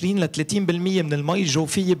ال 20 ل 30% من المي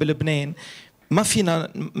الجوفيه بلبنان، ما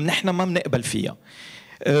فينا نحن ما بنقبل فيها.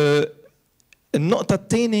 النقطه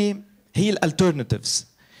الثانيه هي الالترناتيفز.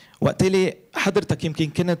 وقت اللي حضرتك يمكن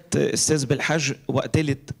كنت استاذ بالحج وقت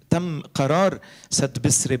اللي تم قرار سد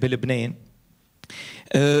بسري بلبنان،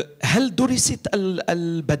 هل درست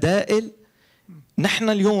البدائل؟ نحن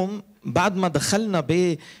اليوم بعد ما دخلنا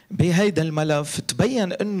بهيدا الملف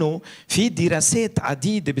تبين انه في دراسات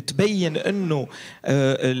عديده بتبين انه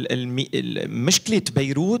مشكله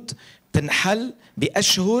بيروت تنحل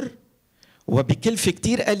باشهر وبكلفه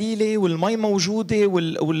كتير قليله، والمي موجوده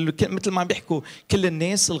مثل ما بيحكوا كل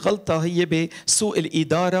الناس الغلطه هي بسوء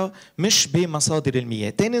الاداره مش بمصادر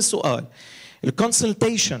المياه. ثاني سؤال،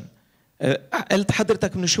 الكونسلتيشن. قلت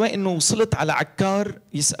حضرتك من شوي انه وصلت على عكار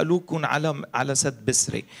يسالوكم على سد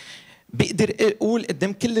بسري. بقدر اقول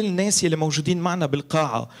قدام كل الناس اللي موجودين معنا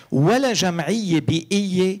بالقاعه ولا جمعيه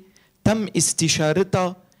بيئيه تم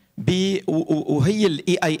استشارتها وهي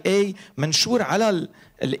الاي اي اي منشور على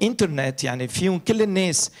الانترنت، يعني فيهم كل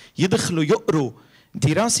الناس يدخلوا يقروا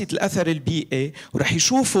دراسة الأثر البيئي ورح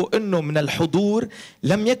يشوفوا أنه من الحضور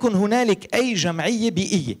لم يكن هنالك أي جمعية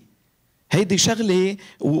بيئية. هيدي شغلة،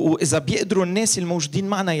 وإذا بيقدروا الناس الموجودين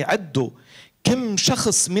معنا يعدوا كم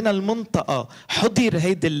شخص من المنطقة حضر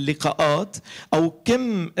هيدي اللقاءات أو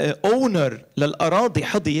كم أونر للأراضي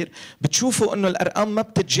حضر، بتشوفوا أنه الأرقام ما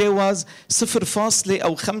بتتجاوز 0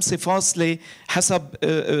 أو 5 حسب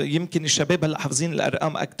يمكن الشباب هلأ حافظين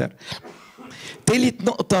الأرقام أكثر. ثالث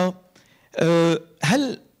نقطة،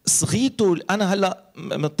 هل صغيتوا؟ أنا هلأ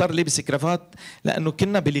مضطر لابس كرافات لأنه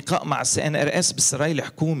كنا بلقاء مع CNRS بالسراي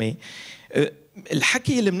الحكومي.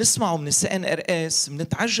 الحكي اللي بنسمعه من CNRS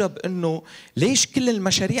بنتعجب انه ليش كل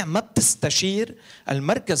المشاريع ما بتستشير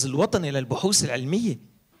المركز الوطني للبحوث العلميه.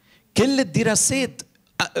 كل الدراسات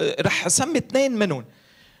رح اسمي 2 منهم،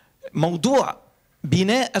 موضوع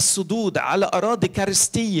بناء السدود على اراضي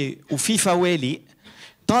كارستيه وفي فوالق،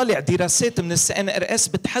 طالع دراسات من CNRS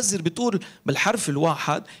بتحذر بتقول بالحرف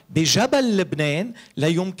الواحد بجبل لبنان لا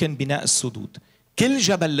يمكن بناء السدود. كل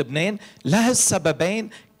جبل لبنان له السببين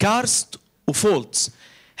كارست وفولتس.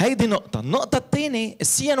 هيدي نقطة. النقطة الثانية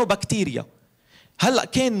السيانوبكتيريا. هلأ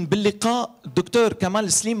كان باللقاء الدكتور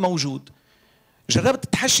كمال سليم موجود،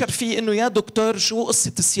 جربت تحشر فيه انه يا دكتور شو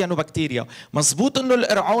قصة السيانوبكتيريا؟ مزبوط انه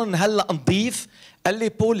القرعون هلأ نظيف؟ قال لي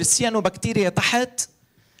بول السيانوبكتيريا تحت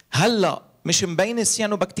هلأ مش مبينة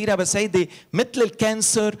السيانوبكتيريا، بس هيدي مثل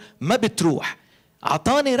الكانسر ما بتروح.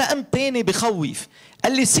 عطاني رقم تاني بخوف،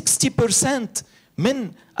 قال لي 60%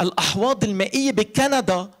 من الأحواض المائية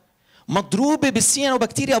بكندا مضروبة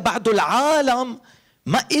بالسيانوبكتيريا، وبعده العالم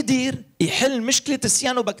ما قدر يحل مشكلة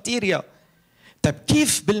السيانوبكتيريا. طب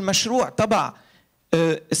كيف بالمشروع تبع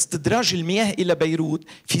استدراج المياه إلى بيروت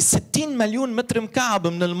في 60 مليون متر مكعب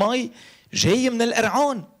من المي جاي من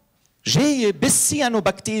القرعون، جاي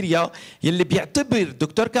بالسيانوبكتيريا يلي بيعتبر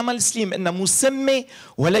دكتور كمال سليم انها مسمى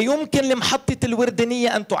ولا يمكن لمحطة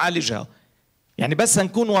الوردانية ان تعالجها. يعني بس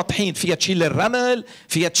نكون واضحين، فيها تشيل الرمل،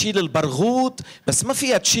 فيها تشيل البرغوث، بس ما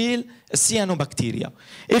فيها تشيل السيانوبكتيريا.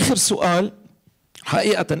 اخر سؤال،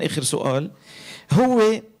 حقيقة اخر سؤال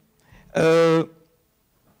هو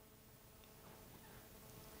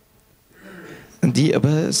دقيقة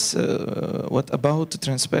بس. what about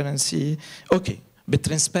transparency؟ اوكي،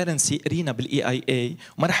 بالترانسبيرنسي قرينا بالاي اي اي،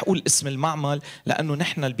 وما رح اقول اسم المعمل لانه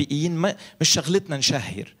نحن البيئيين مش شغلتنا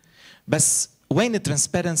نشهر، بس وين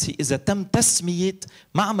الترانسبيرنسي اذا تم تسميه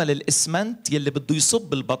معمل الاسمنت يلي بده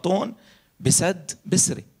يصب البطون بسد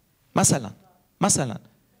بسري مثلا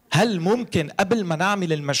هل ممكن قبل ما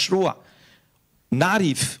نعمل المشروع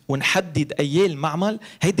نعرف ونحدد اي المعمل؟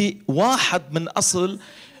 هيدي واحد من اصل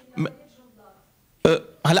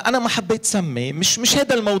هلا انا ما حبيت سمي، مش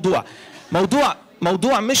هذا الموضوع.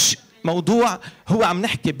 مش موضوع، هو عم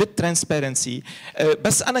نحكي بالترانسبيرنسي.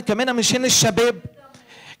 بس انا كمان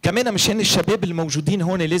مشان الشباب الموجودين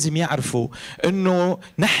هون لازم يعرفوا انه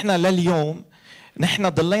نحن لليوم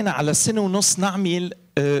ضلينا على 1.5 سنة نعمل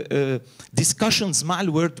ديسكشنز مع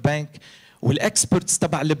الورد بانك، والاكسبرتس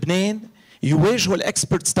تبع لبنان يواجهوا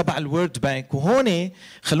الاكسبرتس تبع الورد بانك. وهون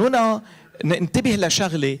خلونا ننتبه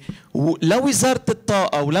لشغله، ولو وزاره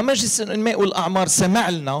الطاقه ولمجلس الانماء والاعمار سمع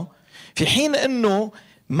لنا، في حين انه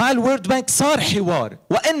مع الورد بانك صار حوار،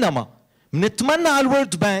 وانما بنتمنى على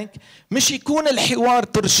الورد بانك مش يكون الحوار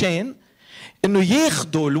طرشان، انه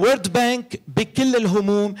ياخذوا الورد بانك بكل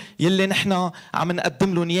الهموم يلي نحن عم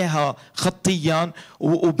نقدم لهم اياها خطيا.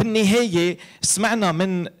 وبالنهايه سمعنا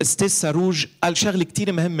من استاذ ساروج قال شغله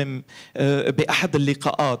كثير مهمه باحد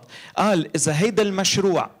اللقاءات، قال اذا هيدا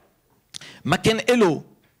المشروع ما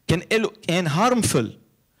كان هارمفul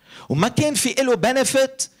وما كان في له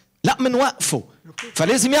بنفيت، لا منوقفه.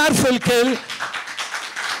 فلازم يعرفوا الكل،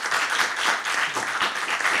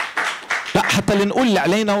 لا حتى اللي نقول اللي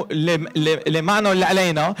علينا اللي معنا واللي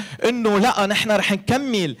علينا، انه لا نحن رح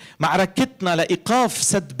نكمل معركتنا لايقاف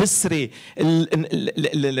سد بسري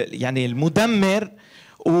يعني المدمر،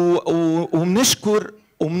 وبنشكر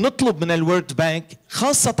وبنطلب من الورد بانك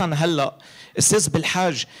خاصة هلا استاذ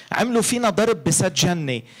بالحاج عملوا فينا ضرب بسد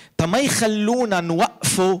جنة تما يخلونا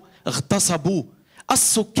نوقفه، اغتصبوه،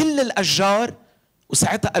 قصوا كل الاشجار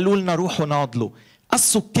وساعتها قالوا لنا روحوا ناضلوا،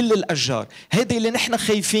 قصوا كل الاشجار. هيدي اللي نحن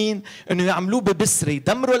خايفين انه يعملوه ببسري،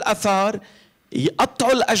 يدمروا الاثار،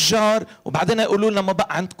 يقطعوا الاشجار، وبعدين يقولوا لنا ما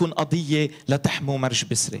بقى عندكم قضيه لتحموا مرج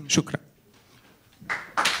بسري. شكرا.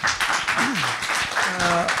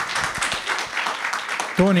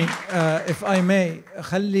 Tony, if I may,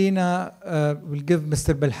 خلينا we'll give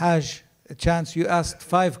Mr. Belhaj a chance. You asked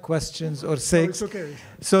 5 questions or 6. Oh, it's okay.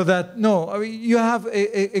 So that, no, I mean, you have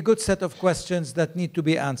a good set of questions that need to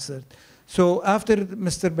be answered. So after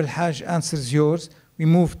Mr. Belhaj answers yours, we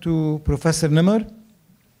move to Professor Nimr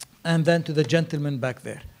and then to the gentleman back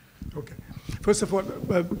there. Okay. First of all,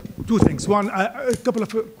 2 things. One, a couple of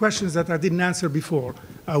questions that I didn't answer before.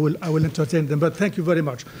 I will entertain them, but thank you very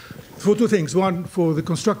much. For 2 things. One, for the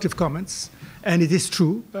constructive comments, and it is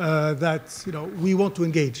true that we want to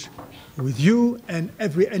engage with you and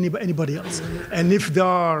anybody else. And if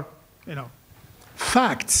there are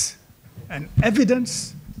facts and evidence,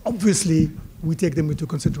 obviously we take them into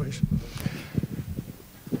consideration.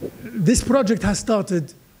 This project has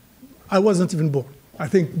started, I wasn't even born. I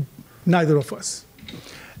think neither of us.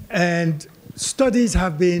 And studies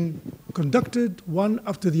have been conducted one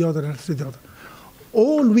after the other and after the other.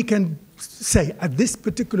 All we can say at this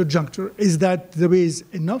particular juncture is that there is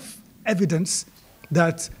enough evidence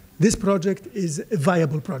that this project is a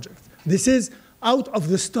viable project. This is out of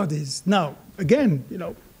the studies. Now, again,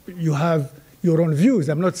 you have your own views.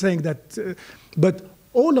 I'm not saying that, but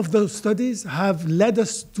all of those studies have led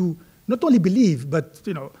us to not only believe, but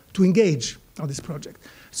to engage on this project.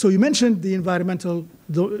 So you mentioned the environmental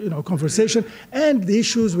conversation and the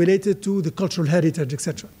issues related to the cultural heritage,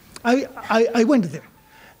 etc. I went there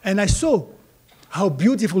and I saw how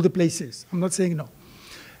beautiful the place is. I'm not saying no.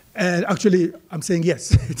 And actually, I'm saying yes,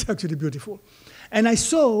 it's actually beautiful. And I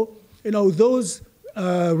saw those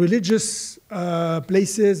religious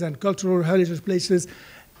places and cultural heritage places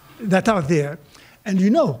that are there. And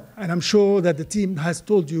and I'm sure that the team has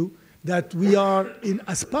told you that we are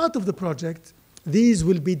as part of the project, these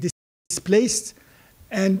will be displaced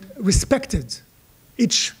and respected.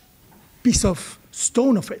 Each piece of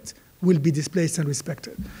stone of it will be displaced and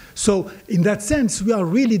respected. So in that sense, we are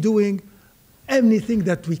really doing anything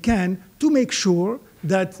that we can to make sure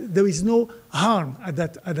that there is no harm at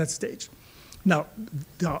that stage. Now,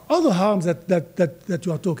 there are other harms that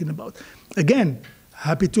you are talking about. Again,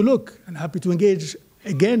 happy to look and happy to engage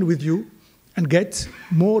again with you and get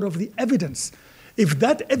more of the evidence. If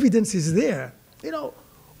that evidence is there,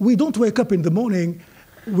 we don't wake up in the morning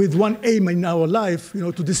with one aim in our life,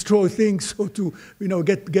 to destroy things or to,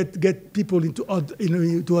 get people into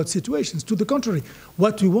odd situations. To the contrary,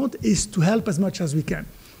 what we want is to help as much as we can.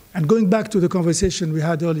 And going back to the conversation we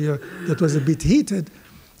had earlier that was a bit heated,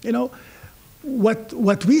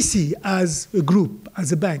 what we see as a group,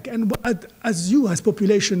 as a bank, and as you, as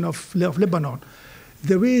population of Lebanon,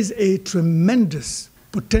 there is a tremendous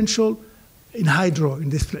potential in hydro in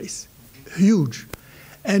this place, huge.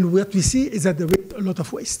 And what we see is that there is a lot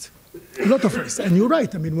of waste. A lot of waste, and you're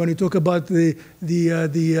right. I mean, when you talk about the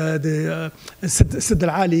Sadd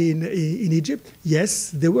al-Ali in Egypt,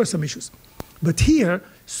 yes, there were some issues. But here,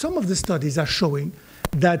 some of the studies are showing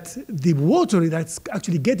that the water that's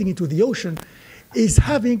actually getting into the ocean is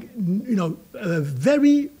having, a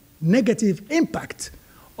very negative impact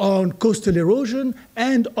on coastal erosion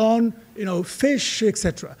and on, fish,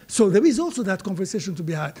 etc. So there is also that conversation to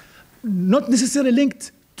be had, not necessarily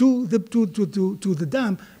linked to the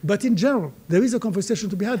dam, but in general, there is a conversation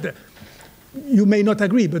to be had there. You may not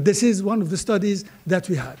agree, but this is one of the studies that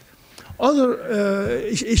we had. Other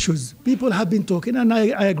issues, people have been talking, and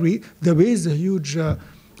I agree, there is a huge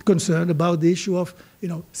concern about the issue of,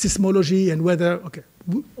 seismology and whether, okay,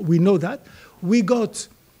 we know that. We got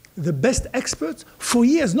the best experts for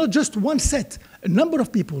years, not just one set. A number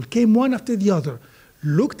of people came one after the other,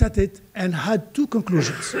 looked at it, and had two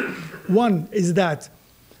conclusions. One is that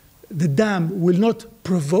the dam will not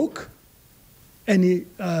provoke any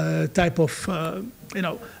type of,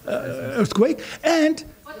 earthquake. And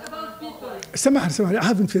What about people? Samahar, I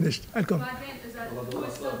haven't finished. I'll come.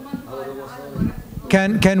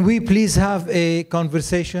 Can we please have a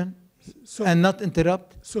conversation and not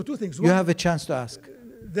interrupt? So two things. You have a chance to ask.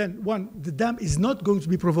 Then one, the dam is not going to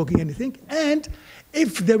be provoking anything. And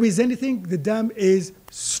if there is anything, the dam is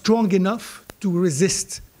strong enough to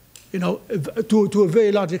resist, to a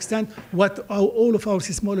very large extent, what all of our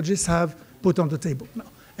seismologists have put on the table. Now,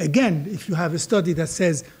 again, if you have a study that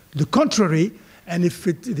says the contrary, and if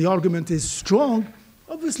the argument is strong,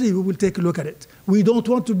 obviously we will take a look at it. We don't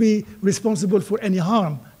want to be responsible for any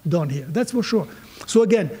harm done here, that's for sure. So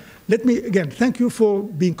again, let me, thank you for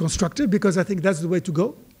being constructive, because I think that's the way to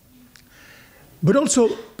go. But also,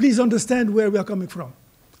 please understand where we are coming from.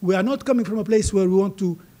 We are not coming from a place where we want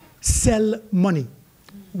to sell money.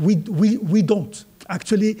 We don't.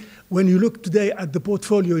 Actually, when you look today at the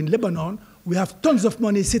portfolio in Lebanon, we have tons of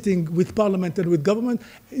money sitting with parliament and with government.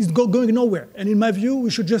 It's going nowhere. And in my view, we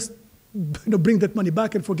should just bring that money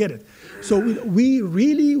back and forget it. So we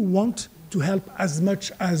really want to help as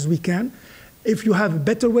much as we can. If you have a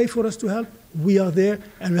better way for us to help, we are there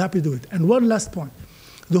and we're happy to do it. And one last point.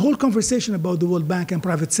 The whole conversation about the World Bank and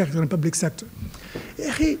private sector and public sector.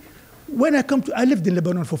 When I lived in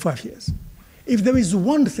Lebanon for 5 years. If there is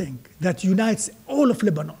one thing that unites all of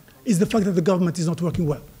Lebanon, is the fact that the government is not working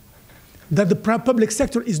well, that the public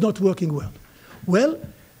sector is not working well. Well,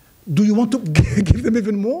 do you want to give them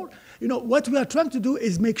even more? What we are trying to do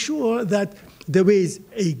is make sure that there is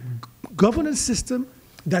a governance system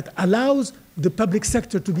that allows the public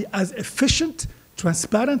sector to be as efficient,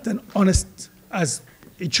 transparent, and honest as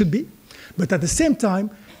it should be, but at the same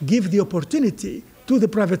time, give the opportunity to the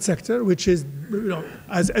private sector, which is,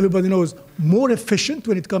 as everybody knows, more efficient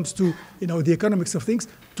when it comes to, the economics of things,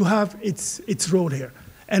 to have its role here.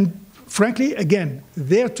 And frankly, again,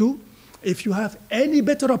 there too, if you have any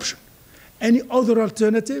better option, any other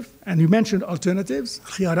alternative, and you mentioned alternatives,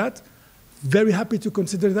 khiyarat, very happy to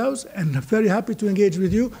consider those and very happy to engage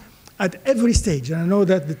with you at every stage. And I know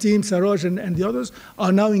that the team, Saroj and the others,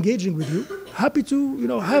 are now engaging with you. Happy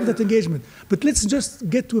to have that engagement. But let's just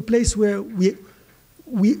get to a place where we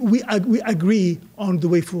agree on the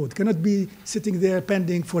way forward. Cannot be sitting there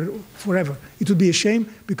pending forever. It would be a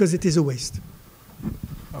shame because it is a waste.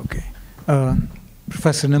 Okay.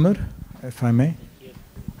 Professor Nimmer, if I may.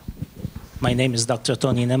 My name is Dr.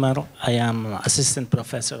 Tony Nimmer. I am Assistant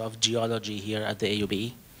Professor of Geology here at the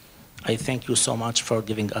AUB. I thank you so much for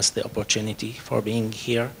giving us the opportunity for being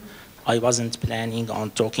here. I wasn't planning on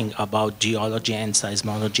talking about geology and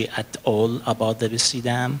seismology at all about the Bisri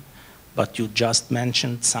Dam, but you just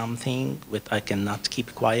mentioned something that I cannot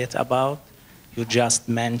keep quiet about. You just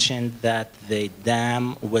mentioned that the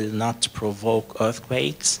dam will not provoke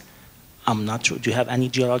earthquakes. I'm not sure. Do you have any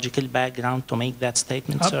geological background to make that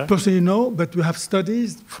statement, sir? Personally, no, but we have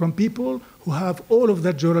studies from people who have all of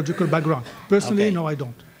that geological background. Personally, Okay. no, I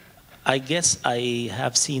don't. I guess I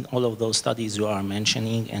have seen all of those studies you are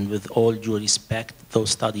mentioning, and with all due respect,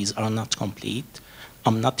 those studies are not complete.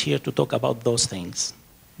 I'm not here to talk about those things,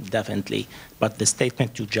 definitely, but the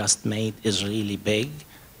statement you just made is really big.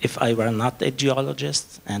 If I were not a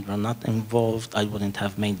geologist and were not involved, I wouldn't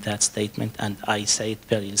have made that statement, and I say it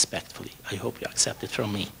very respectfully. I hope you accept it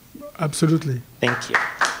from me. Absolutely. Thank you.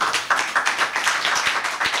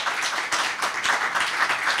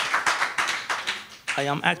 I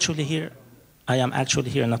am actually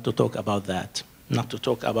here not to talk about that, not to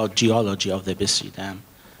talk about geology of the Bisri Dam.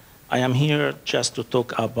 I am here just to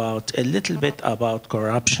talk about a little bit about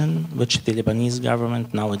corruption, which the Lebanese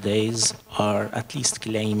government nowadays are at least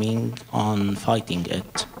claiming on fighting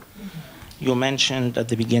it. You mentioned at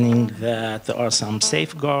the beginning that there are some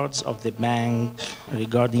safeguards of the bank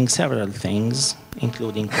regarding several things,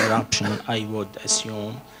 including corruption, I would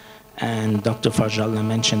assume. And Dr. Farjallah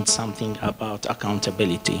mentioned something about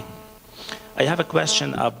accountability. I have a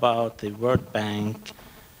question about the World Bank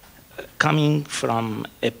coming from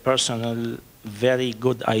a personal, very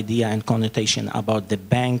good idea and connotation about the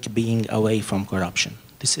bank being away from corruption.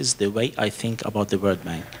 This is the way I think about the World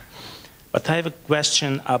Bank. But I have a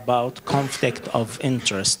question about conflict of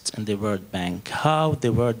interest in the World Bank, how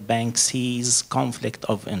the World Bank sees conflict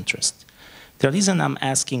of interest. The reason I'm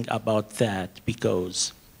asking about that,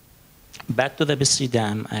 because back to the Bisri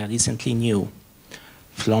Dam, I recently knew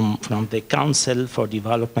from the Council for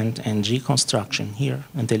Development and Reconstruction here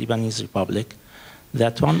in the Lebanese Republic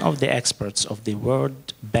that one of the experts of the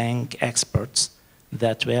World Bank experts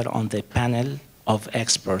that were on the panel of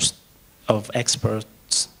experts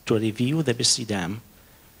to review the Bisri Dam,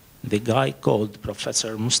 the guy called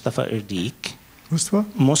Professor Mustafa Erdik.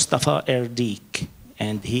 Mustafa Erdik,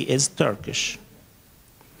 and he is Turkish.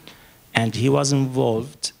 And he was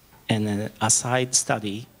involved in a side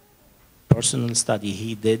study, personal study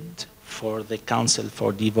he did for the Council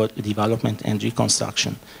for Development and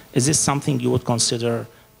Reconstruction. Is this something you would consider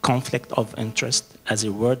conflict of interest as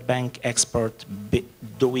a World Bank expert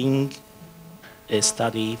doing a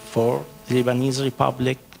study for the Lebanese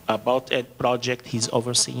Republic about a project he's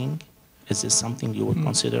overseeing? Is this something you would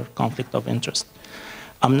consider conflict of interest?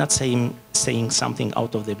 I'm not saying something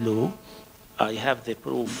out of the blue. I have the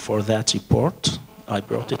proof for that report. I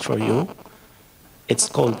brought it for you. It's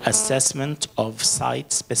called Assessment of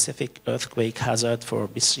Site-Specific Earthquake Hazard for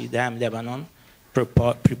Bisri Dam, Lebanon,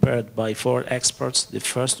 prepared by 4 experts, the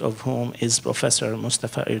first of whom is Professor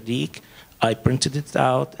Mustafa Erdik. I printed it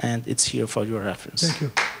out, and it's here for your reference. Thank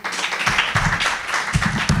you.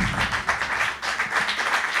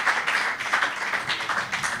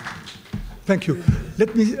 Thank you.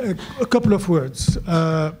 Let me, a couple of words.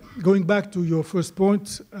 Going back to your first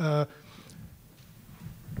point,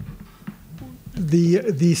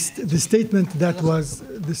 the statement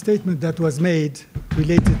that was made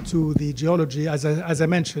related to the geology, as I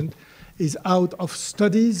mentioned, is out of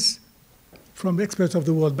studies from experts of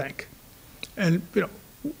the World Bank. And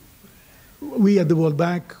we at the World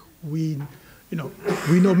Bank, we know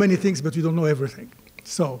many things, but we don't know everything.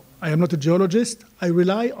 So I am not a geologist. I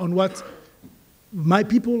rely on what my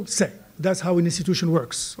people say. That's how an institution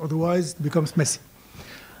works. Otherwise, it becomes messy.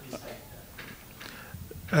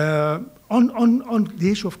 On the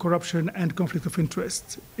issue of corruption and conflict of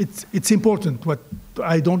interest, it's important.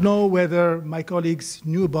 I don't know whether my colleagues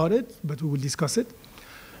knew about it, but we will discuss it.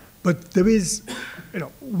 But there is,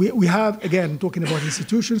 we have, again, talking about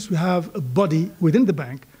institutions, we have a body within the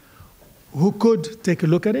bank who could take a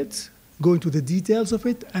look at it, go into the details of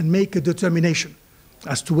it, and make a determination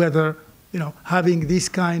as to whether, having this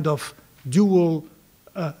kind of dual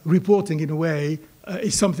reporting in a way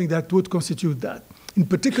is something that would constitute that. In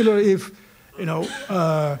particular, if,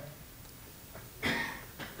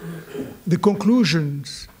 the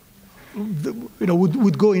conclusions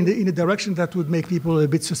would go in a direction that would make people a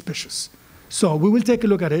bit suspicious. So we will take a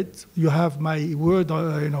look at it. You have my word,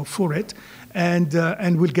 for it, and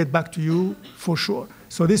we'll get back to you for sure.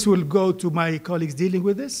 So this will go to my colleagues dealing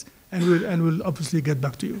with this, and we'll obviously get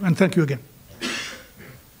back to you. And thank you again.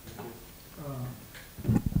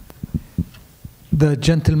 The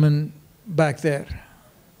gentleman back there.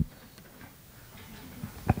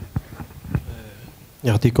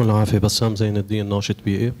 يعطيكم العافية. بسام زين الدين ناشط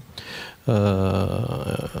بيئي.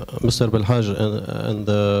 Mr. Belhaj, in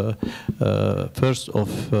the first of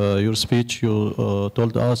your speech, you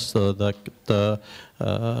told us that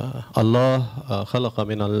Allah خلق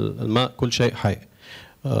من الماء كل شيء حي.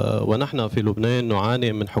 ونحن في لبنان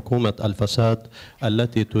نعاني من حكومة الفساد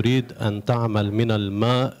التي تريد أن تعمل من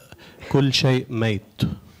الماء كل شيء ميت.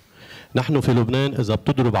 نحن في لبنان إذا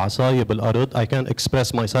بتضرب عصاية بالأرض I can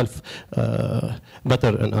express myself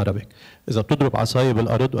better in Arabic. إذا بتضرب عصاية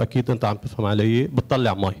بالأرض وأكيد أنت عم تفهم علي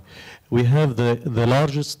بتطلع مي. We have the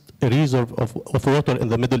largest reserve of water in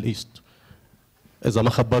the Middle East. إذا ما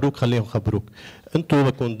خبروك خليهم خبروك. أنتوا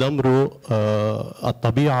بدكم تدمروا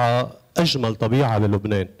الطبيعة، أجمل طبيعة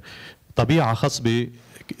بلبنان. طبيعة خصبة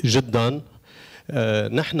جدا.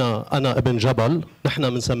 نحن أنا ابن جبل، نحن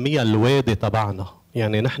بنسميها الوادي تبعنا.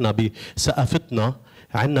 يعني نحن بسقفتنا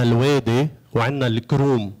عندنا الوادي وعندنا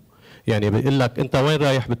الكروم. يعني بيقول لك انت وين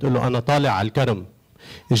رايح؟ بتقول له انا طالع على الكرم،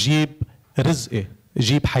 جيب رزقي،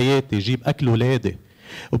 جيب حياتي، جيب اكل ولادي.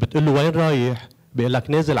 وبتقول له وين رايح؟ بيقول لك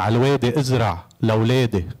نازل على الوادي ازرع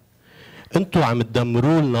لاولادي. انتوا عم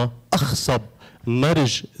تدمروا لنا اخصب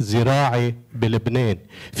مرج زراعي بلبنان،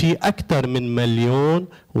 في اكثر من 1.5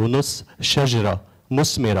 مليون شجره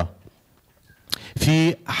مثمره.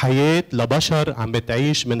 في حياة لبشر عم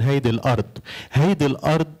بتعيش من هيدي الأرض. هيدي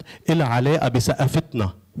الأرض إلها علاقة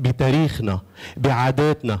بثقافتنا، بتاريخنا،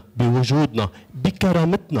 بعاداتنا، بوجودنا،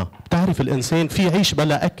 بكرامتنا. بتعرف الإنسان في عيش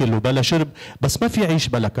بلا أكل وبلا شرب، بس ما في عيش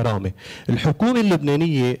بلا كرامة. الحكومة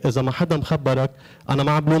اللبنانية إذا ما حدا مخبرك، أنا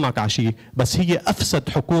ما عم بلومك على شيء، بس هي أفسد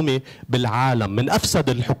حكومة بالعالم، من أفسد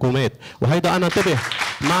الحكومات. وهيدا أنا انتبه،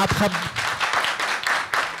 ما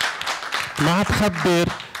عم بخبر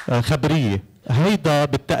خبرية. هيدا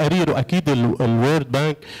بالتقارير، واكيد الورد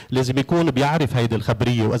بانك لازم يكون بيعرف هيدي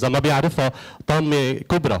الخبريه، واذا ما بيعرفها طامه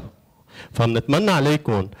كبرى. فبنتمنى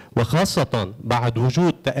عليكم، وخاصة بعد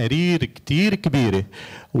وجود تقارير كتير كبيرة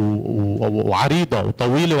وعريضة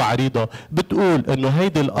وطويلة وعريضة بتقول انه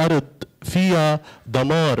هيدي الارض فيها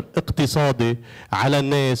دمار اقتصادي على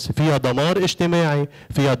الناس، فيها دمار اجتماعي،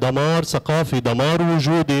 فيها دمار ثقافي، دمار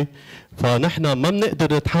وجودي. فنحن ما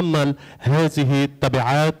بنقدر نتحمل هذه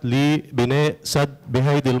التبعات لبناء سد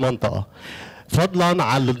بهيدي المنطقة. فضلا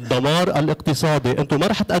عن الدمار الاقتصادي، انتم ما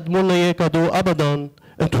رح تقدموا لنا اياه كادو ابدا،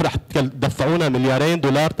 انتم رح تدفعونا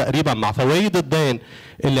 $2 تقريبا مع فوائد الدين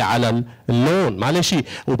اللي على اللون. معلش،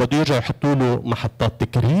 وبده يرجعوا يحطوا له محطات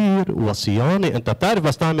تكرير وصيانه. انت بتعرف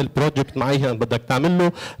بس تعمل بروجكت معين بدك تعمل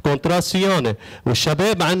له كونترا صيانه،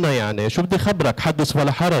 والشباب عندنا يعني شو بدي خبرك، حدث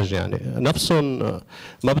ولا حرج، يعني نفسهم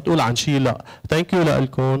ما بتقول عن شيء. لا، ثانك يو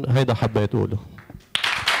لكم، هيدا حبيت اقوله.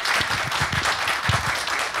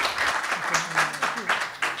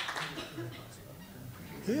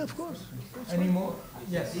 Yeah, of course. Any more?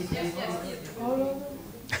 Yes.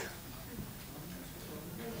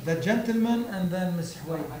 The gentleman and then Ms.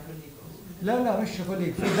 Huwaid. لا مش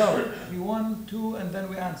colleague. في دور. في 1, 2 and then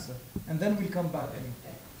we answer. And then we'll come back.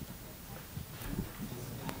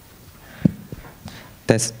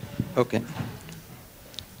 Test. Okay.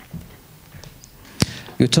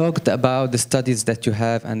 You talked about the studies that you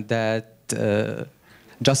have and that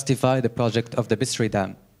justify the project of the Bisri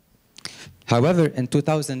Dam. However, in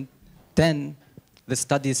 2010, the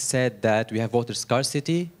studies said that we have water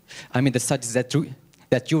scarcity. I mean, the studies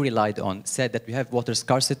that you relied on said that we have water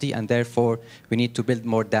scarcity and therefore we need to build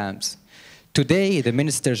more dams. Today, the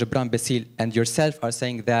Minister Gibran Bassil and yourself are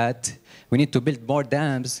saying that we need to build more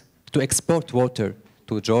dams to export water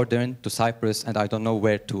to Jordan, to Cyprus, and I don't know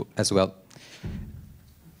where to as well.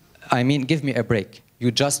 I mean, give me a break. You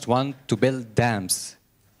just want to build dams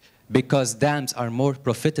because dams are more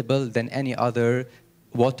profitable than any other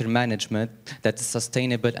water management that is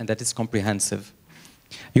sustainable and that is comprehensive.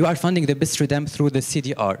 You are funding the Bisri Dam through the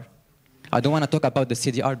CDR. I don't want to talk about the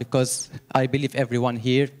CDR because I believe everyone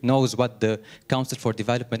here knows what the Council for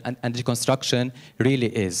Development and Reconstruction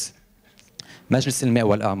really is. Majlis al-Ma'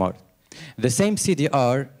 wal-A'mar. The same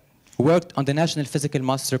CDR worked on the National Physical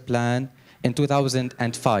Master Plan in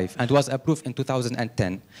 2005 and was approved in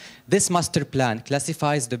 2010. This master plan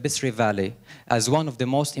classifies the Bisri Valley as one of the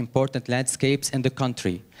most important landscapes in the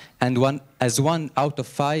country and as one out of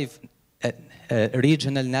 5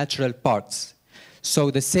 regional natural parks. So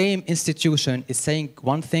the same institution is saying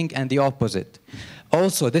one thing and the opposite.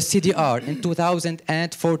 Also, the CDR in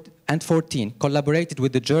 2014 collaborated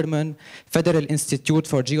with the German Federal Institute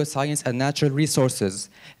for Geoscience and Natural Resources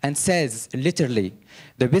and says, literally,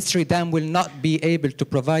 the Bisri Dam will not be able to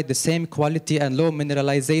provide the same quality and low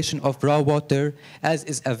mineralization of raw water as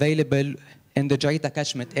is available in the Jaita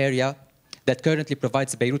catchment area that currently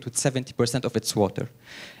provides Beirut with 70% of its water.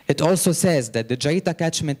 It also says that the Jaita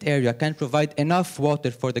catchment area can provide enough water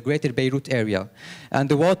for the greater Beirut area, and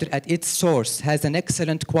the water at its source has an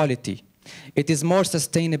excellent quality. It is more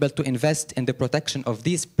sustainable to invest in the protection of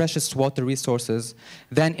these precious water resources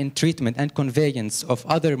than in treatment and conveyance of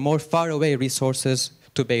other more faraway resources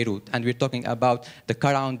to Beirut. And we're talking about the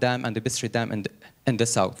Karaun Dam and the Bisri Dam in the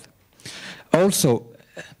south. Also,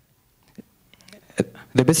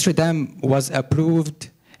 the Bisri Dam was approved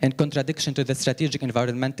in contradiction to the strategic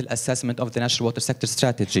environmental assessment of the National Water Sector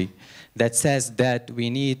Strategy that says that we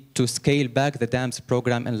need to scale back the dams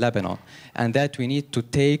program in Lebanon and that we need to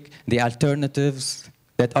take the alternatives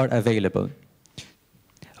that are available.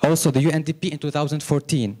 Also, the UNDP in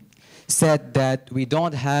 2014 said that we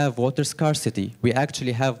don't have water scarcity. We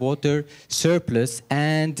actually have water surplus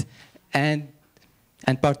and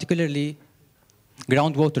particularly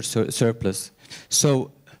groundwater surplus.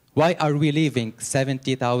 So why are we leaving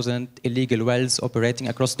 70,000 illegal wells operating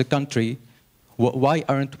across the country? Why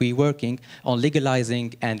aren't we working on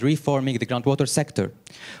legalizing and reforming the groundwater sector?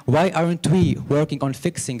 Why aren't we working on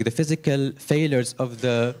fixing the physical failures of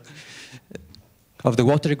the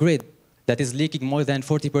water grid that is leaking more than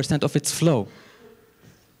 40% of its flow?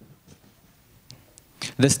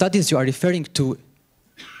 The studies you are referring to,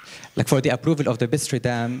 like for the approval of the Bisri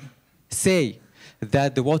Dam, say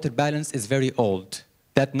that the water balance is very old,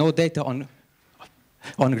 that no data on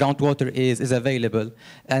groundwater is available,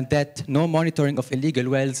 and that no monitoring of illegal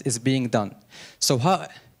wells is being done. So how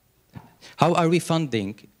are we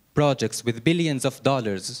funding projects with billions of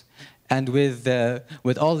dollars and with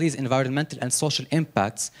all these environmental and social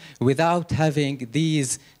impacts without having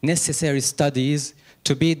these necessary studies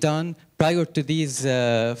to be done prior to these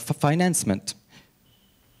financement?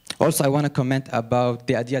 Also, I want to comment about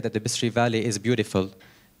the idea that the Bisri Valley is beautiful.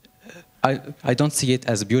 I don't see it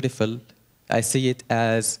as beautiful. I see it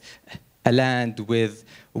as a land with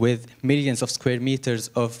millions of square meters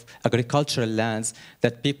of agricultural lands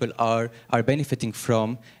that people are benefiting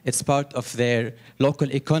from. It's part of their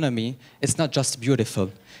local economy. It's not just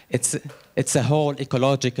beautiful. It's a whole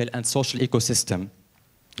ecological and social ecosystem.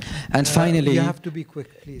 And finally... You have to be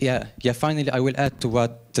quick, please. Yeah, finally, I will add to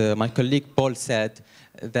what my colleague Paul said,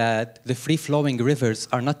 that the free-flowing rivers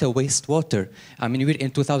are not a wastewater. I mean, we're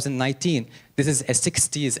in 2019. This is a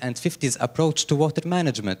 60s and 50s approach to water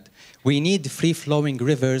management. We need free-flowing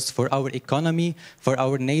rivers for our economy, for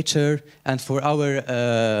our nature, and for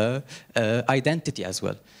our identity as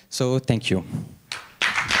well. So, thank you.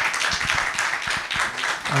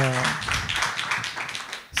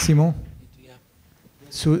 Simon?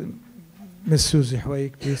 Ms. Susie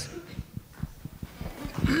Hwaik, please.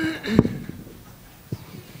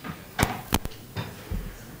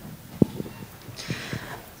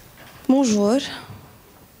 Bonjour.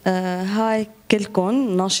 هاي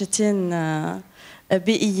كلكم ناشطين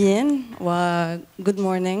بيئيين و good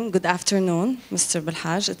morning, good afternoon, Mr.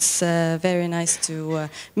 Belhaj. It's very nice to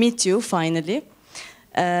meet you finally,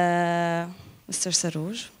 Mr.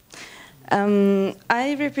 Sarouj.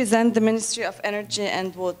 I represent the Ministry of Energy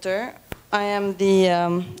and Water. I am the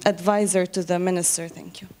advisor to the minister,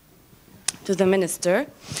 thank you, to the minister.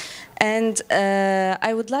 And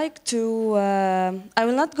I would like to, I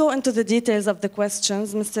will not go into the details of the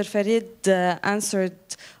questions. Mr. Farid answered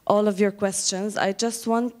all of your questions. I just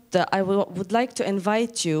want, would like to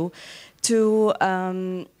invite you to,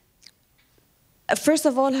 first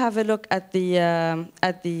of all, have a look at the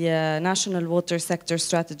National Water Sector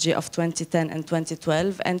Strategy of 2010 and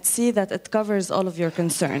 2012 and see that it covers all of your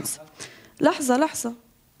concerns. لحظة.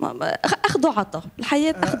 أخذوا عطا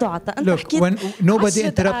الحياة أخذوا عطا أنت Look, when nobody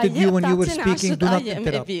interrupted you when you were speaking, do not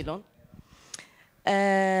interrupt.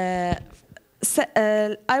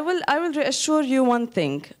 I will reassure you one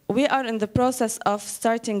thing. We are in the process of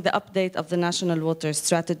starting the update of the National Water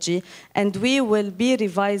Strategy, and we will be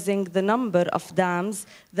revising the number of dams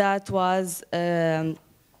that was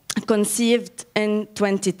conceived in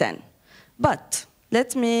 2010. But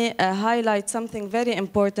let me highlight something very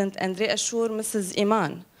important and reassure Mrs.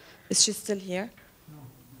 Iman. Is she still here?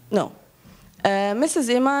 No. Mrs.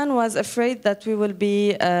 Iman was afraid that we will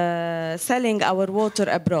be selling our water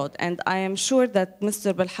abroad, and I am sure that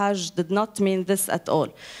Mr. Belhaj did not mean this at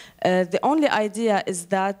all. The only idea is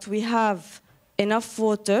that we have enough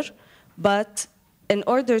water, but in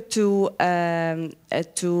order to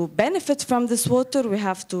benefit from this water, we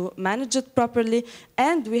have to manage it properly,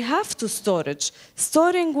 and we have to storage.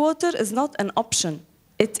 Storing water is not an option.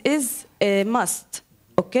 It is a must.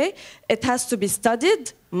 Okay? It has to be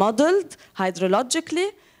studied, modeled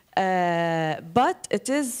hydrologically, but it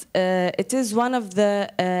is one of the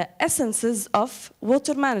essences of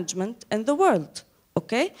water management in the world.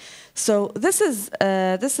 Okay? So this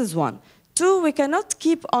is one. Two, we cannot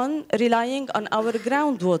keep on relying on our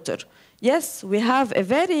groundwater. Yes, we have a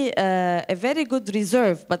very good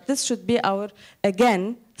reserve, but this should be our,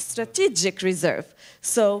 again, strategic reserve.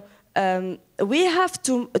 So we have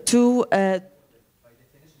to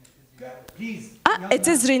it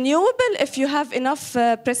is renewable if you have enough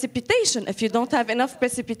precipitation. If you don't have enough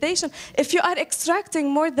precipitation, if you are extracting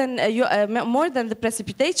more than the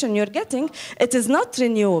precipitation you're getting, it is not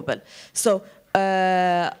renewable. So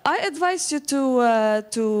I advise you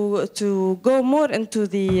to go more into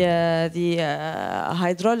the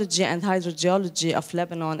hydrology and hydrogeology of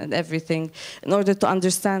Lebanon and everything in order to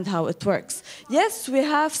understand how it works. Yes, we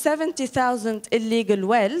have 70,000 illegal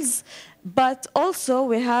wells, but also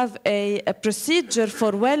we have a procedure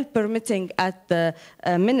for well permitting at the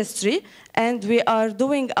ministry, and we are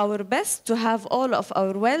doing our best to have all of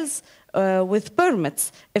our wells with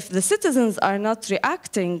permits. If the citizens are not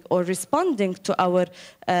reacting or responding to our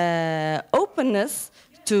openness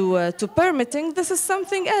to permitting, this is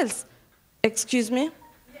something else. Excuse me?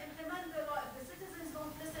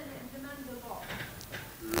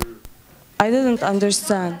 I didn't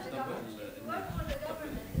understand.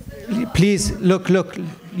 Please, look.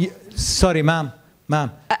 Sorry, ma'am.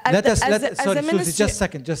 Sorry, Susie, just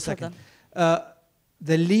a second.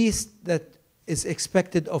 The least that is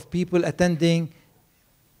expected of people attending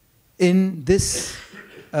in this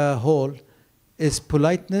hall is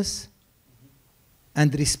politeness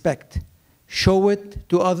and respect. Show it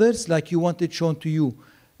to others like you want it shown to you.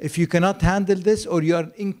 If you cannot handle this or you are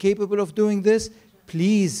incapable of doing this,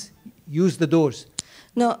 please use the doors.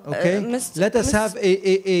 No, okay? Let us have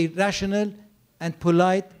a rational and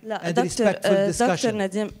polite لا and دكتور respectful دكتور discussion.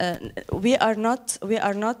 نديم we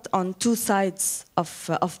are not on two sides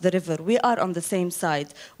of the river. We are on the same side.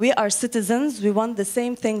 We are citizens. We want the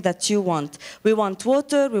same thing that you want. We want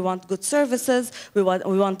water. We want good services. We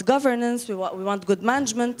want governance. We want good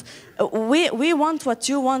management. We want what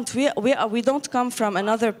you want. We don't come from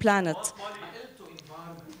another planet.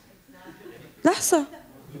 لحظة.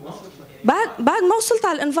 بعد ما وصلت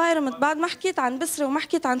على الانفايرمنت، بعد ما حكيت عن بسرة وما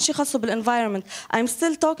حكيت عن شيء خاصه بالانفايرمنت. I'm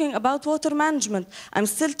still talking about water management. I'm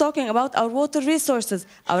still talking about our water resources,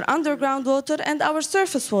 our underground water and our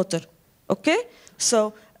surface water. Okay?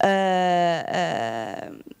 So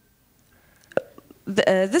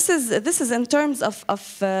this is in terms of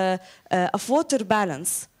water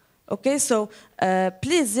balance. Okay, so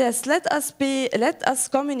please, yes, let us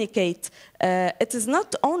communicate. It is not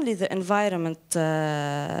only the environment,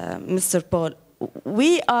 Mr. Paul.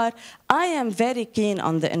 I am very keen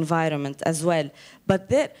on the environment as well, but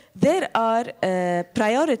there are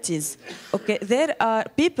priorities. Okay,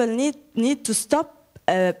 people need to stop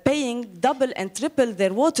paying double and triple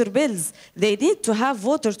their water bills. They need to have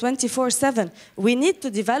water 24/7. We need to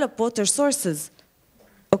develop water sources.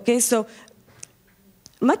 Okay, so.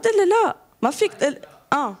 ما تقلي لا، ما فيك تقل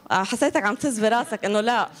حسيتك عم تهز براسك انه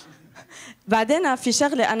لا. بعدين في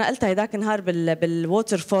شغله انا قلتها هداك النهار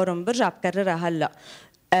بالووتر فورم، برجع بكررها هلا.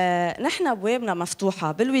 نحن ابوابنا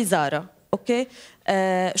مفتوحه بالوزاره، اوكي؟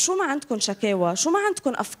 شو ما عندكم شكاوى، شو ما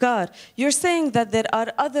عندكم افكار. You're saying that there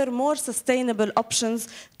are other more sustainable options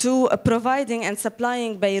to providing and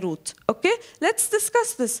supplying Beirut. Okay? Let's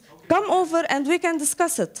discuss this. Come over and we can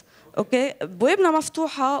discuss it. Okay, بوابنا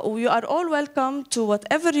مفتوحة. You are all welcome to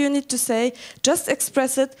whatever you need to say. Just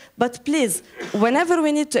express it. But please, whenever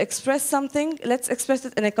we need to express something, let's express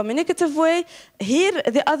it in a communicative way. Hear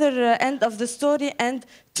the other end of the story and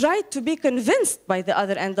try to be convinced by the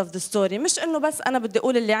other end of the story. مش إنه بس أنا بدي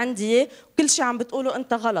أقول اللي عندي إياه وكل شيء عم بتقوله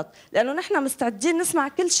أنت غلط. لأنه نحن مستعدين نسمع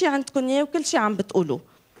كل شيء عندكم إياه وكل شيء عم بتقوله.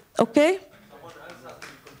 Okay?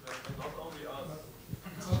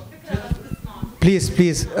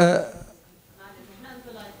 Please.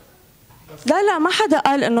 لا ما حدا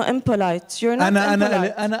قال إنه impolite. You're not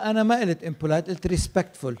impolite. أنا ما قلت impolite، قلت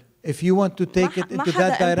respectful. If you want to take it into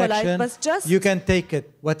that direction, you can take it.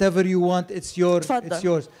 Whatever you want, it's yours. It's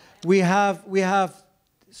yours. We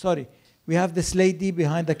have this lady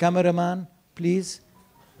behind the cameraman, please.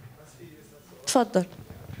 تفضل.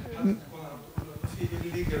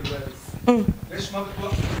 ليش ما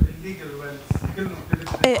بتوقف الليجل ويلز كلهم؟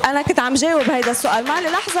 ايه انا كنت عم جاوب هيدا السؤال. معلي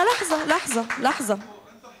لحظه. انتوا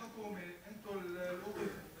حكومه، انتوا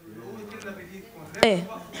القوه كلها بايديكم. ايه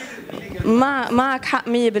معك حق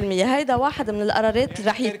 100%. هيدا واحد من القرارات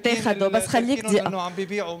اللي رح يتاخذوا. بس خليك دقيقه. انه عم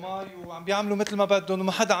بيبيعوا مي وعم بيعملوا مثل ما بدهم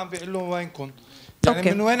وما حدا عم بيقول لهم وينكم.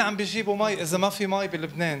 يعني من وين عم بيجيبوا مي اذا ما في مي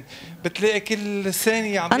بلبنان؟ بتلاقي كل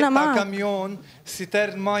ثانيه عم يقطع كاميون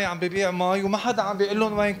ستار مي عم ببيع مي وما حدا عم بيقول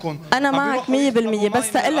لهم وينكم. انا معك 100%.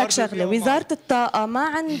 بس اقول لك شغله، وزاره الطاقه ما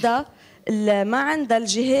عندها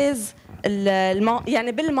الجهاز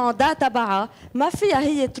يعني بالموضوع تبعها ما فيها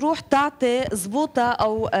هي تروح تعطي زبوطه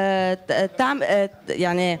او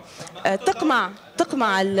يعني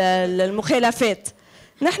تقمع المخالفات.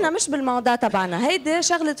 نحن مش بالموضوع تبعنا، هيدي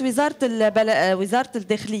شغله وزاره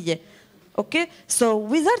الداخليه. اوكي،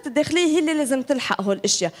 وزاره الداخليه هي اللي لازم تلحق هول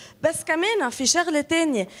الاشياء. بس كمان في شغله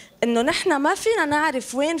ثانيه، انه نحن ما فينا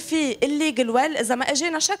نعرف وين في الليجل ويل اذا ما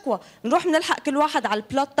اجينا شكوى. نروح بنلحق كل واحد على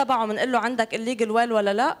البلوت تبعه بنقول له عندك الليجل ويل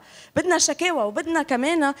ولا لا. بدنا شكاوى، وبدنا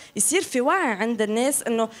كمان يصير في وعي عند الناس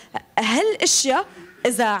انه هالاشياء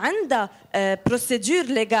إذا عندها بروسيدور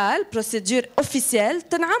ليغال، بروسيدور اوفيسيال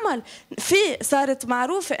تنعمل. صارت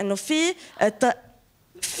معروفة إنه في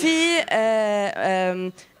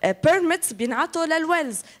بيرميتس بينعطوا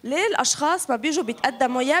للويلز. ليه الأشخاص ما بيجوا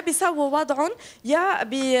بيتقدموا يا بيسووا وضعهم يا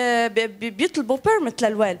بيطلبوا بيرميت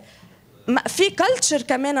للويل. في كلتشر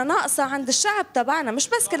كمان ناقصة عند الشعب تبعنا، مش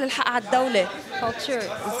بس كل الحق على الدولة. Culture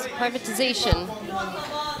is privatization.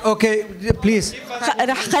 Okay, please.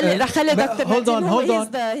 رح خلي دكتور hold on.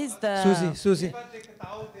 He's the Susie.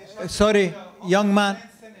 Sorry, young man.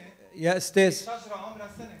 يا أستاذ.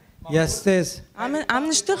 يا أستاذ. عم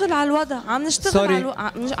نشتغل على الوضع،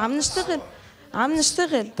 عم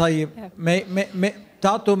نشتغل. طيب،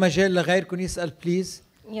 تعطوا مجال لغيركم يسأل please.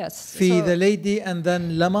 Yes. في the lady and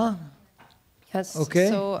then Lama. Yes. Okay.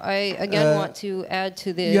 So I again want to add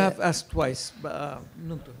to the. You have asked twice.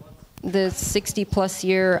 The 60-plus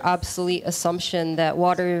year obsolete assumption that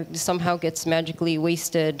water somehow gets magically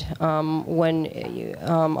wasted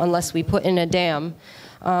unless we put in a dam.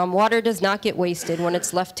 Water does not get wasted when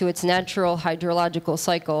it's left to its natural hydrological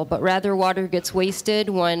cycle, but rather water gets wasted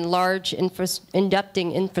when large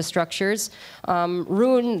indebting infrastructures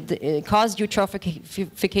cause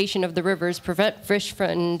eutrophication of the rivers, prevent fish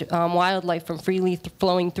and wildlife from freely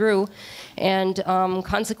flowing through, and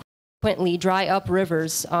consequently dry up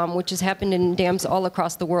rivers, which has happened in dams all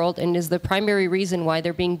across the world and is the primary reason why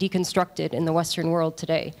they're being deconstructed in the Western world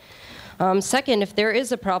today. Second, if there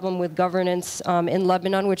is a problem with governance in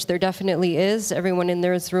Lebanon, which there definitely is, everyone in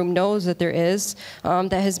this room knows that there is,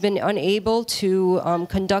 that has been unable to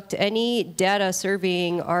conduct any data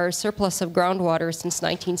surveying our surplus of groundwater since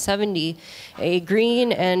 1970, a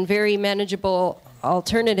green and very manageable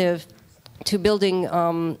alternative to building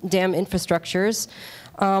dam infrastructures,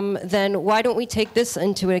 then why don't we take this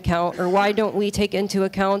into account, or why don't we take into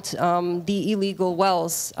account the illegal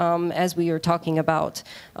wells, as we were talking about,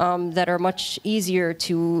 that are much easier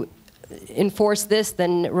to enforce this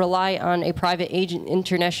than rely on a private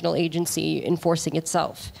international agency enforcing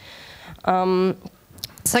itself.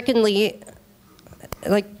 Secondly,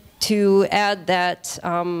 I'd like to add that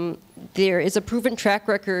there is a proven track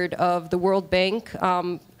record of the World Bank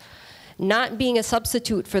not being a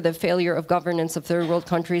substitute for the failure of governance of third world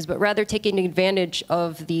countries, but rather taking advantage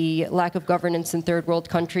of the lack of governance in third world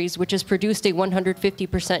countries, which has produced a 150%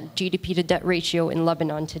 GDP to debt ratio in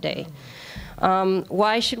Lebanon today.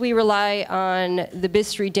 Why should we rely on the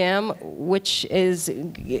Bisri Dam, which is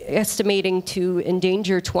estimating to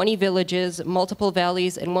endanger 20 villages, multiple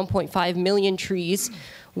valleys, and 1.5 million trees,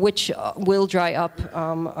 which will dry up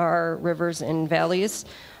our rivers and valleys?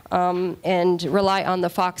 And rely on the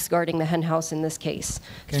fox guarding the hen house in this case.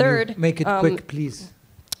 Third, make it quick, please.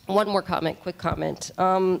 One more comment, quick comment.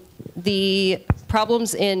 The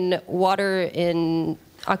problems in water in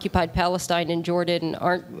occupied Palestine and Jordan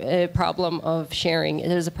aren't a problem of sharing.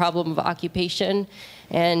 It is a problem of occupation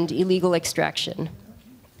and illegal extraction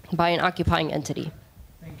by an occupying entity.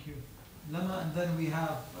 Thank you. Lama, and then we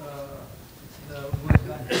have the World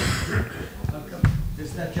Bank.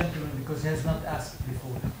 There's that gentleman, because he has not asked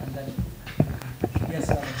before. And then, yes,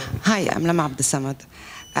 hi, I'm Lama Abdesamad.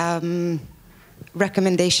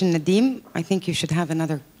 Recommendation, Nadim, I think you should have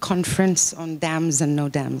another conference on dams and no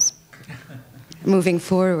dams moving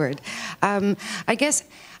forward. I guess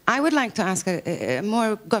I would like to ask a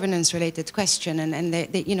more governance-related question, and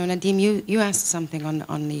you know, Nadim, you asked something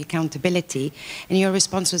on the accountability, and your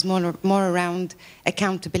response was more around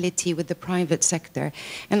accountability with the private sector.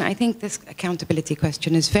 And I think this accountability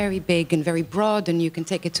question is very big and very broad, and you can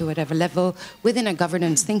take it to whatever level within a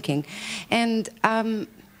governance thinking. And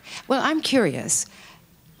well, I'm curious.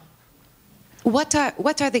 What are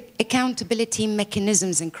the accountability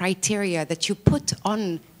mechanisms and criteria that you put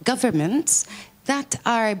on governments that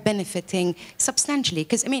are benefiting substantially?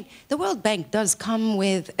 Because, I mean, the World Bank does come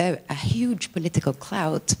with a huge political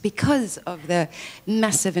clout because of the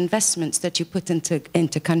massive investments that you put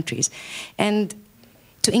into countries. And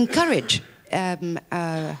to encourage,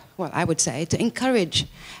 well, I would say, to encourage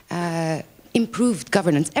improved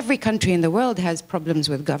governance. Every country in the world has problems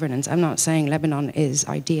with governance. I'm not saying Lebanon is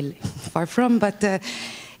ideal, far from, but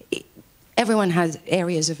everyone has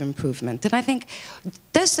areas of improvement. And I think,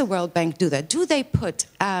 does the World Bank do that? Do they put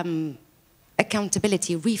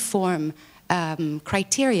accountability, reform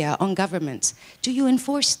criteria on governments? Do you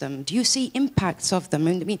enforce them? Do you see impacts of them?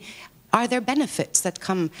 I mean, are there benefits that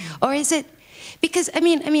come? Or is it, because, I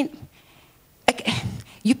mean,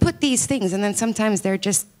 you put these things and then sometimes they're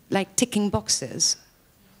just like ticking boxes?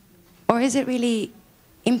 Or is it really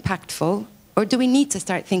impactful? Or do we need to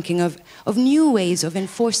start thinking of new ways of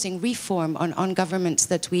enforcing reform on governments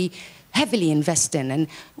that we heavily invest in? And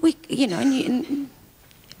we, you know, and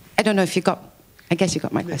I don't know if you got, I guess you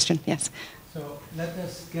got my question, yes. So let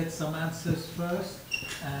us get some answers first,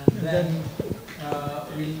 and then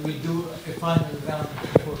we'll do a final round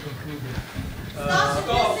before concluding. Stop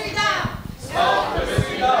the Bisri Dam! Stop the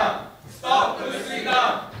Bisri Dam! Stop the Bisri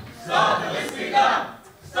Dam! Stop the Bisri Dam!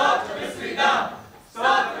 Stop the Bisri Dam!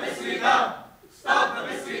 Stop the Bisri Dam! Stop the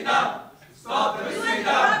Bisri Dam! Stop the Bisri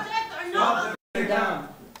Dam! Stop the Bisri Dam!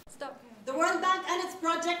 Stop. The World Bank and its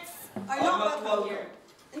projects are not welcome here.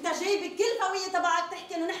 انت جاي بكل قوية تبعك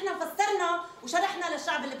تحكي انه نحن فسرنا وشرحنا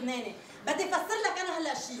للشعب اللبناني. بدي افسر لك انا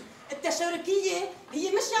هلا شيء، التشاركية هي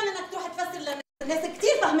مش يعني انك تروح تفسر للناس، الناس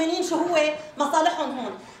كثير فهمانين شو هو مصالحهم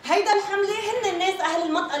هون. هيدا الحملة هن الناس اهل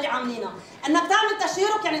المنطقة اللي عاملينها، انك تعمل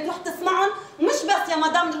تشارك يعني تروح تسمعهم، ومش بس يا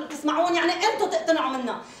مدام تسمعون يعني انتم تقتنعوا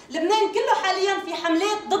منها. لبنان كله حاليا في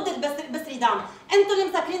حملات ضد البسري دعم، انتم اللي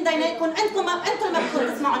مسكرين دينيكم، انتم اللي ما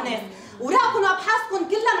بدكم تسمعوا الناس. وراءكم وابحاثكم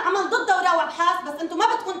كلها انعمل ضدها وراء وابحاث، بس انتم ما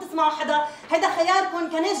بدكم تسمعوا حدا، هيدا خياركم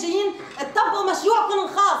كناس جايين تطبقوا مشروعكم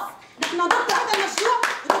الخاص، نحن ضد هذا المشروع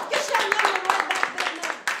وضد كل شيء عم يعمل الوالد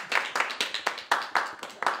بلدنا.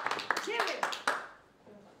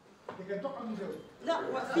 لا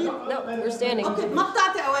واقفين. No, we're standing. اوكي ما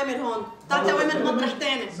بتعطي اوامر هون، بتعطي اوامر مطرح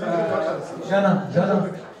ثاني.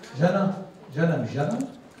 جنى مش جنى؟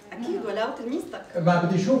 اكيد ولو تلميذتك. ما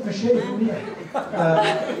بدي اشوف الشيء منيح.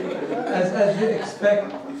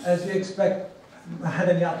 as you expect ما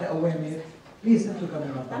حدا يعطي اوامر، بليز انتوا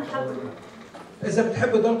كمان ما تعطوا اوامر. اذا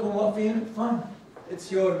بتحبوا تضلكم واقفين fine,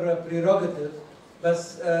 it's your prerogative,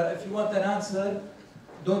 بس if you want an answer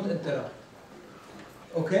don't interrupt.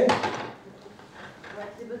 Okay?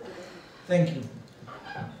 Thank you.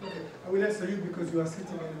 I will answer you because you are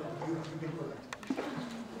sitting and you've been correct.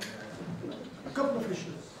 A couple of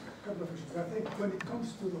issues. I think when it comes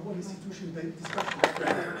to the whole institution discussion,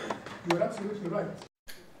 you are absolutely right.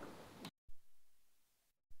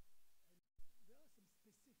 There are some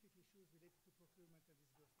specific issues related to procurement and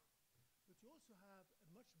disbursement, but you also have a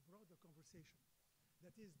much broader conversation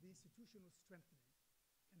that is the institutional strengthening.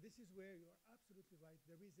 And this is where you are absolutely right.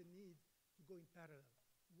 There is a need to go in parallel.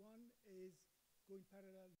 One is go in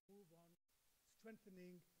parallel, move on,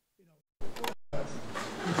 strengthening,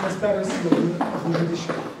 the transparency of the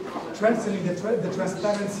judiciary, strengthening the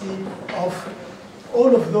transparency of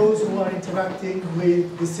all of those who are interacting with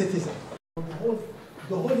the citizen.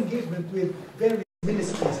 The whole engagement with various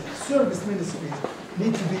ministries, service ministries,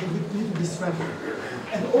 need to be strengthened.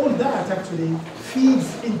 And all that actually feeds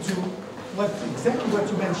into exactly what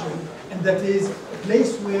you mentioned, and that is a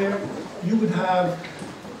place where you would have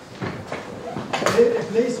a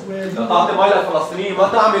place where you تعطي مي للفلسطينيين، ما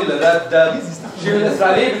تعمل للرداد. شيل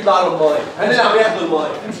الاسرائيليين بيطلعوا له المي، هن اللي عم ياخذوا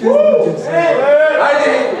المي.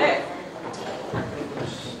 هيدي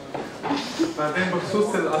بعدين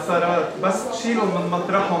بخصوص الاثارات، بس تشيلهم من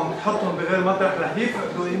مطرحهم تحطهم بغير مطرح رح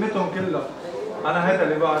يفقدوا قيمتهم كلها. انا هذا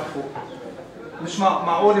اللي بعرفه. مش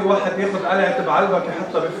معقول واحد ياخذ قلعة بعلبك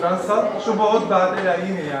يحطها بفرنسا، شو بعود بعد إلها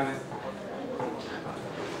قيمة يعني.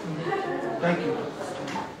 Thank you.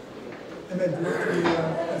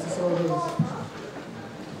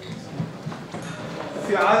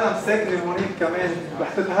 في عالم ساكنة هونيك كمان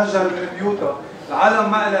رح تتهجر من بيوتها،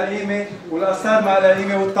 العالم ما لها قيمة والآثار ما لها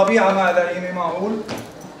قيمة والطبيعة ما لها قيمة، معقول؟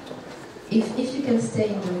 If you can stay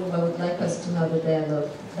in the room, I would like us to have a dialogue.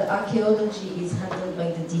 The archaeology is handled by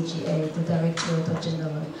the DGA, the Directorate of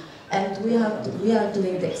General, and we are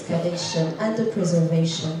doing the excavation and the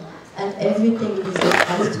preservation, and everything is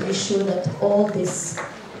done to be sure that all this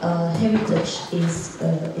heritage is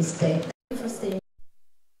staying.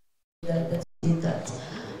 That did that.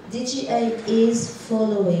 DGA is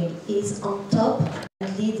following, is on top and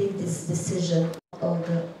leading this decision of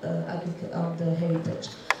the heritage.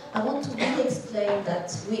 I want to really explain that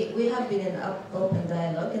we have been in an open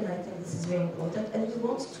dialogue, and I think this is very important, and we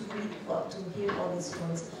want to hear all these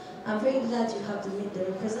points. I'm very glad you have the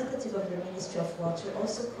representative of the Ministry of Water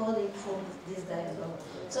also calling for this dialogue.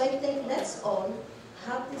 So I think let's all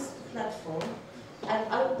have this platform, and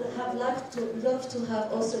I would have love to have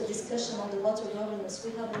also a discussion on the water governance.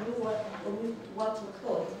 We have a new water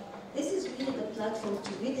code. This is really the platform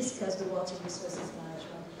to rediscuss the water resources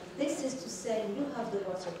management. This is to say, you have the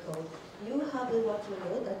water code, you have the water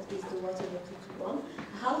law, that is the water law 221.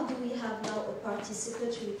 How do we have now a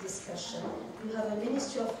participatory discussion? You have a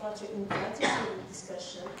Ministry of Water invited to the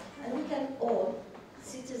discussion, and we can all,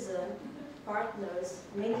 citizens, partners,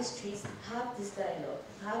 ministries, have this dialogue,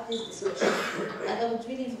 have this discussion, and I would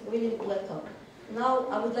really, really welcome. Now,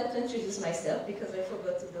 I would like to introduce myself because I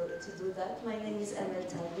forgot to do that. My name is Emel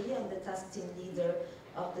Talbi. I'm the task team leader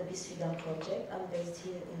of the Bisfidam project. I'm based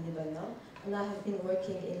here in Lebanon, and I have been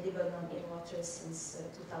working in Lebanon in water since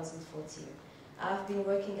 2014. I've been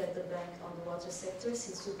working at the bank on the water sector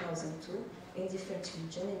since 2002 in different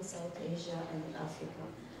regions in South Asia and in Africa.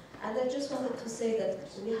 And I just wanted to say that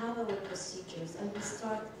we have our procedures, and we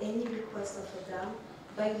start any request of a dam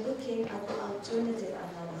by looking at the alternative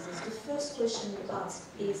analysis. The first question we ask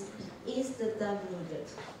is the dam needed?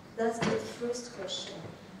 That's the first question.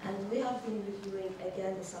 And we have been reviewing,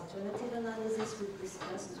 again, this alternative analysis. We've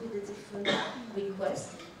discussed with the different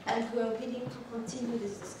requests, and we are willing to continue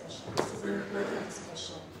this discussion. This is an important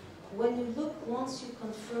discussion. When you look, once you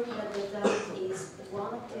confirm that the dam is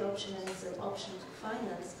one of the options and is an option to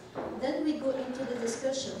finance, then we go into the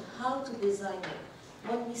discussion how to design it.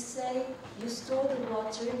 When we say you store the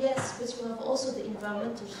water, yes, but you have also the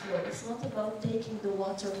environmental flow. It's not about taking the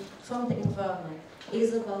water from the environment.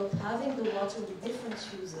 It's about having the water with different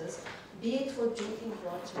uses, be it for drinking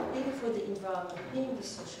water, be it for the environment, be it for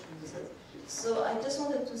social uses. So I just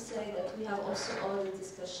wanted to say that we have also all the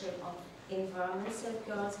discussion on environment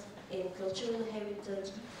safeguards, in cultural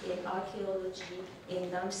heritage, in archaeology, in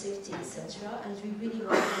dam safety, etc. And we really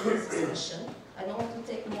want to have this discussion. I don't want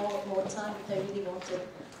to take more time, but I really wanted,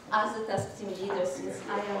 as a task team leader, since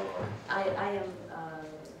I am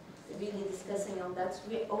really discussing on that,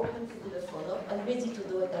 we're open to do the follow-up and ready to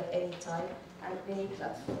do it at any time and any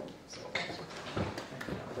platform. So thank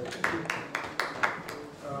you.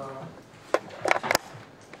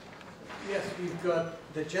 Yes, we've got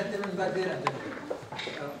the gentleman back there and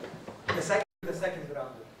the second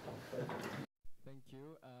round. Thank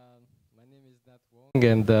you. My name is Nat Wong,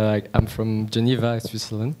 and I'm from Geneva,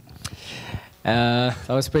 Switzerland. I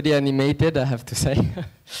was pretty animated, I have to say.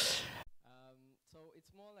 So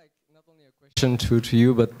it's more like not only a question to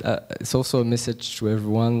you, but it's also a message to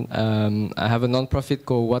everyone. I have a non-profit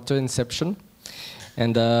called Water Inception.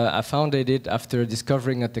 And I founded it after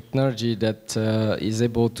discovering a technology that is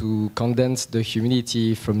able to condense the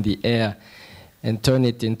humidity from the air and turn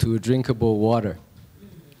it into drinkable water.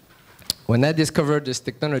 When I discovered this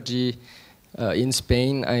technology in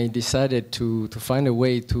Spain, I decided to find a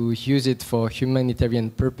way to use it for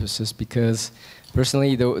humanitarian purposes, because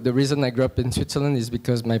personally, the reason I grew up in Switzerland is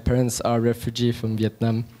because my parents are refugees from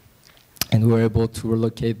Vietnam and we were able to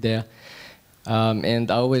relocate there.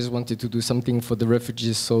 And I always wanted to do something for the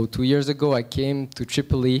refugees. So 2 years ago, I came to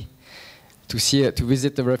Tripoli to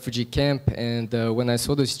visit the refugee camp. And when I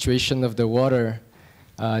saw the situation of the water,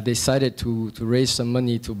 I decided to raise some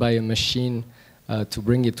money to buy a machine to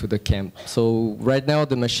bring it to the camp. So right now,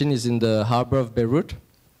 the machine is in the harbor of Beirut.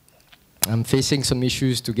 I'm facing some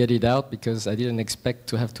issues to get it out because I didn't expect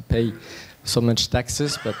to have to pay so much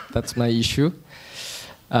taxes, but that's my issue.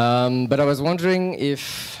 But I was wondering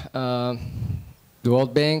if the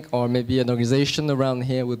World Bank or maybe an organization around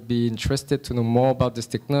here would be interested to know more about this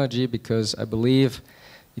technology, because I believe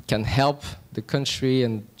it can help the country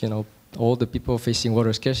and all the people facing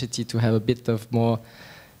water scarcity to have a bit of more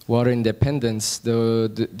water independence.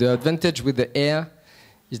 The advantage with the air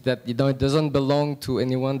is that it doesn't belong to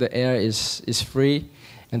anyone. The air is free,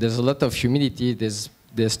 and there's a lot of humidity.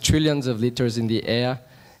 There's trillions of liters in the air.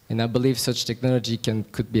 And I believe such technology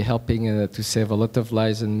could be helping to save a lot of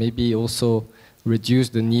lives and maybe also reduce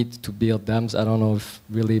the need to build dams. I don't know if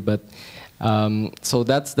really, but so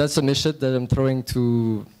that's a mission that I'm throwing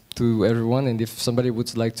to everyone. And if somebody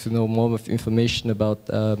would like to know more information about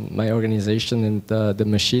my organization and the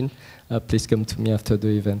machine, please come to me after the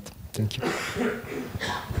event. Thank you.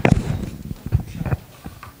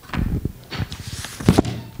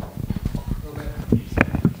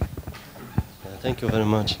 Thank you very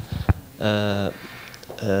much.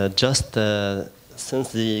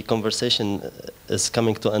 Since the conversation is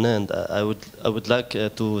coming to an end, I would like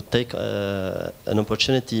to take an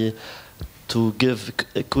opportunity to give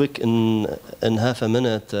a quick, in half a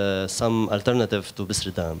minute, some alternative to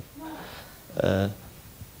Bisri Dam.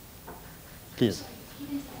 Please.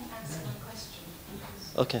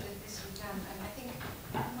 Okay.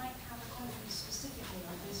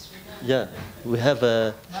 Yeah, we have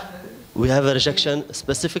a rejection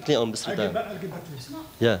specifically on Bisri Dam.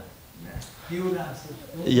 Yeah. He will answer.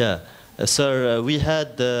 Yeah, sir. We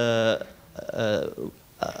had.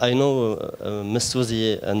 I know Miss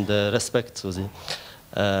Susie and respect Susie.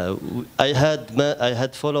 I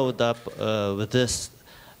had followed up with this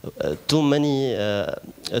too many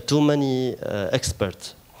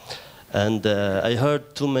experts, and I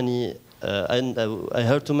heard too many. I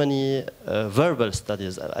heard too many verbal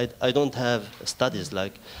studies. I don't have studies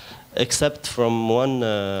except from one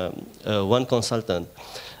consultant.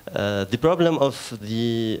 The problem of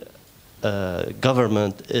the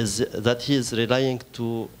government is that he is relying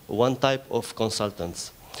to one type of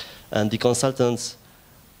consultants, and the consultants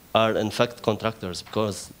are in fact contractors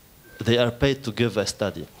because they are paid to give a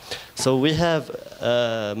study. So we have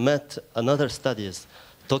met another studies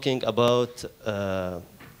talking about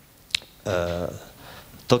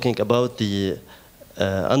the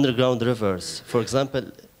underground rivers. For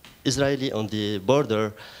example, Israeli on the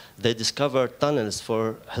border, they discovered tunnels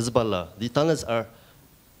for Hezbollah. The tunnels are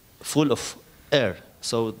full of air,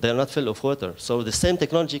 so they're not full of water. So the same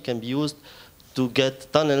technology can be used to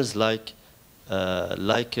get tunnels for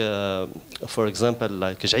example,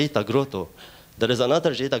 like Jaita Grotto. There is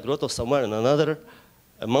another Jaita Grotto somewhere in another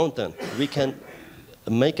mountain. We can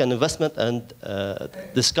make an investment and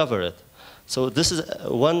discover it. So this is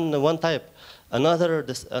one type. Another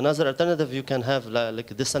alternative you can have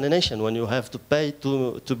like desalination, when you have to pay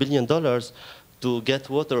 $2 billion to get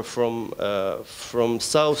water from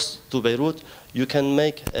south to Beirut. You can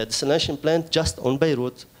make a desalination plant just on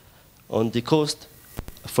Beirut, on the coast,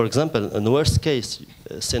 for example, in the worst case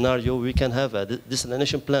scenario, we can have a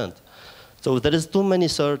desalination plant. So there is too many,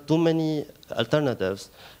 sir, too many alternatives.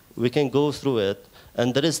 We can go through it,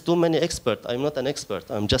 and there is too many experts. I'm not an expert.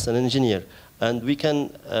 I'm just an engineer, and we can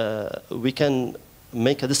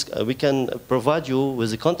make we can provide you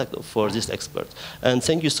with the contact for this expert. And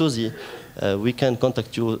thank you, Susie. We can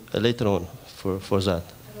contact you later on for that.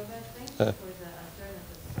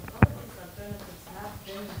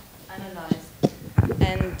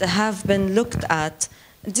 And have been looked at.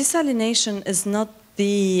 Desalination is not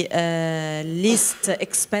the least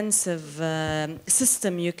expensive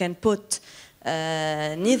system you can put,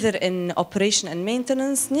 neither in operation and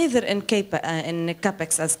maintenance, neither in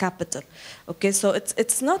capex as capital. Okay, so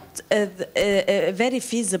it's not a very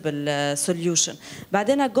feasible solution. But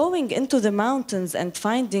then going into the mountains and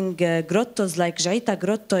finding grottos like Jaita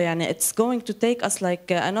Grotto, it's going to take us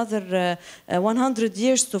like another 100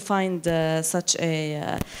 years to find such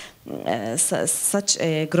a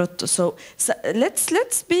grotto. So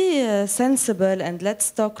let's be sensible, and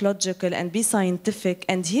let's talk logical and be scientific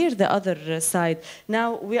and hear the other side.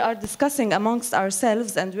 Now we are discussing amongst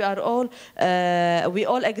ourselves, and we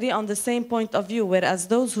all agree on the same point of view, whereas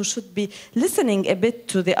those who should be listening a bit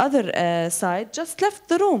to the other side just left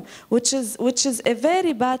the room, which is a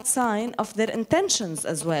very bad sign of their intentions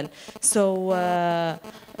as well. So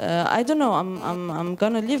I don't know. I'm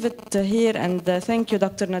gonna leave it here, and thank you,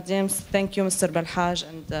 Dr. Nadim. Thank you, Mr. Balhaj.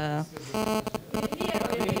 And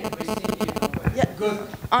yeah. Good.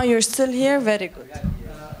 Oh, you're still here. Very good.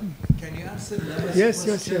 Can you answer Lema's yes,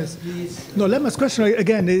 question, yes. please? No, Lema's question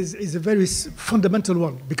again is a very fundamental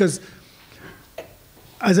one, because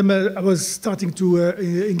as I was starting to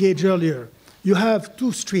engage earlier, you have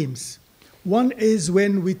two streams. One is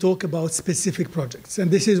when we talk about specific projects,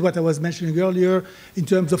 and this is what I was mentioning earlier in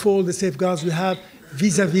terms of all the safeguards we have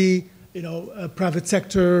vis-a-vis, private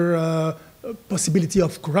sector, possibility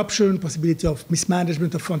of corruption, possibility of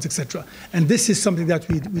mismanagement of funds, etc. And this is something that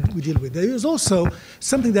we deal with. There is also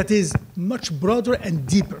something that is much broader and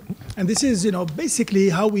deeper, and this is basically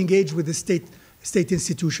how we engage with the state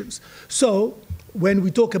institutions. So when we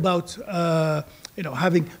talk about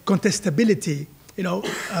having contestability,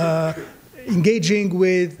 engaging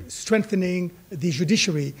with strengthening the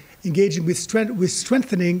judiciary, engaging with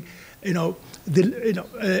strengthening,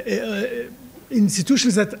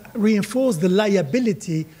 institutions that reinforce the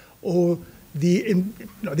liability or the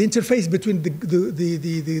interface between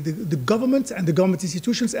the government and the government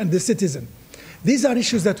institutions and the citizen. These are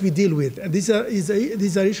issues that we deal with, and these are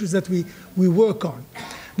issues that we work on.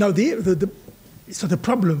 Now, it's not a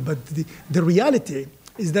problem, but the reality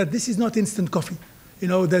is that this is not instant coffee.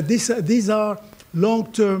 That these are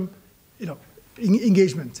long-term,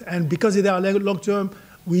 engagement, and because they are long-term,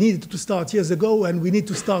 we needed to start years ago, and we need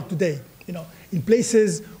to start today. In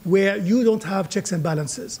places where you don't have checks and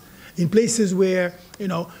balances, in places where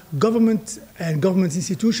government and government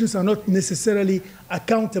institutions are not necessarily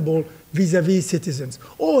accountable vis-a-vis citizens,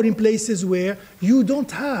 or in places where you don't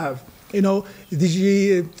have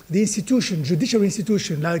the institution, judicial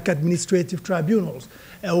institution, like administrative tribunals,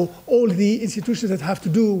 or all the institutions that have to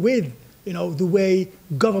do with the way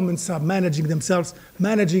governments are managing themselves,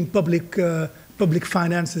 managing public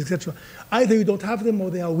finances, etc. Either you don't have them or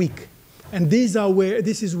they are weak. And this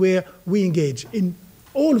is where we engage. In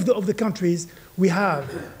all of the countries, we have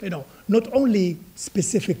not only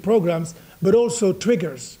specific programs, but also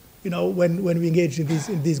triggers when we engage in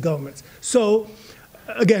these governments. So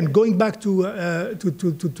again, going back to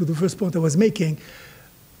the first point I was making,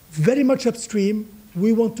 very much upstream,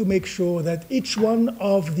 we want to make sure that each one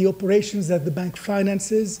of the operations that the bank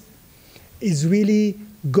finances is really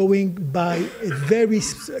going by a very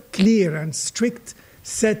clear and strict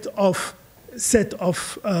set of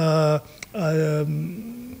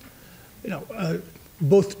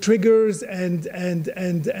both triggers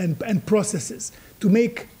and processes to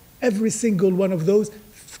make every single one of those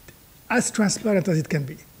as transparent as it can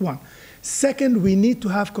be. One. Second, we need to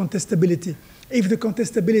have contestability. If the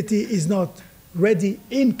contestability is not ready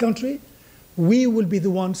in country, we will be the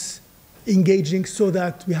ones engaging so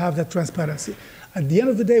that we have that transparency. At the end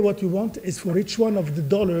of the day, what we want is for each one of the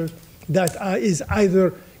dollars that is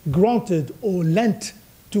either granted or lent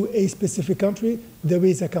to a specific country, there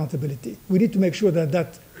is accountability. We need to make sure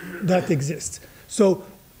that exists. So,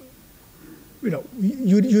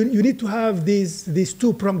 you need to have this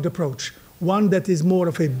two-pronged approach. One that is more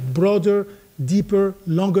of a broader, deeper,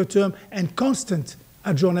 longer term, and constant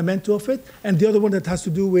adjournment of it, and the other one that has to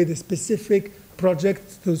do with a specific project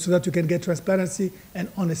so that you can get transparency and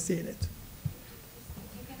honesty in it.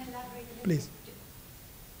 You can elaborate a little. Please.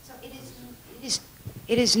 So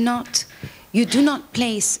it is not you do not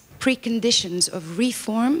place preconditions of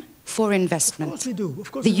reform for investment. Of course we do.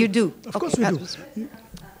 Of course you do. Of course we do.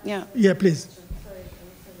 Yeah. Yeah, please.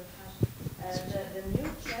 The new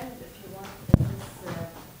trend, if you want,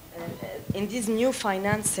 in these new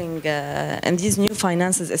financing and these new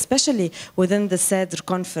finances, especially within the CEDR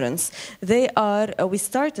conference, they are. We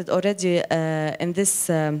started already in this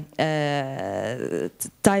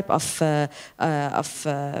type of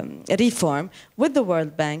reform with the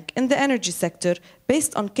World Bank in the energy sector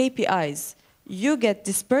based on KPIs. You get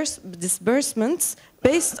disbursements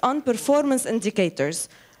based on performance indicators.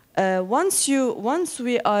 Once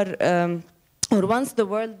we are. Or once the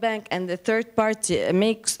World Bank and the third party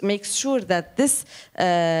makes sure that this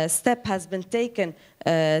step has been taken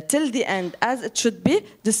till the end as it should be,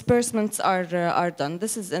 disbursements are done.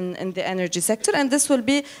 This is in the energy sector, and this will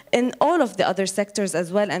be in all of the other sectors as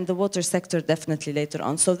well, and the water sector definitely later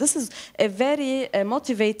on. So this is a very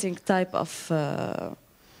motivating type of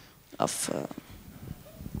Okay.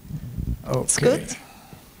 It's good.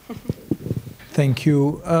 Thank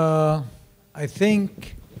you. I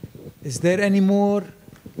think. Is there any more?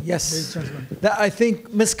 Yes. I think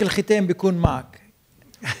مسك الختام بيكون معك.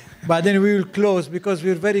 بعدين we will close because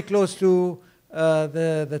we're very close to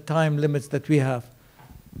the time limits that we have.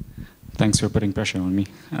 Thanks for putting pressure on me.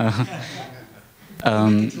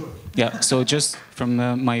 Yeah, so just from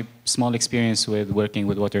my small experience with working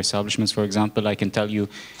with water establishments, for example, I can tell you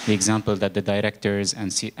the example that the directors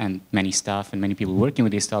and many staff and many people working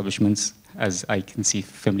with the establishments, as I can see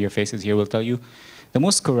familiar faces here, will tell you, the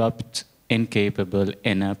most corrupt, incapable,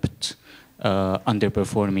 inept,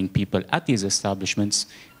 underperforming people at these establishments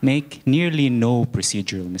make nearly no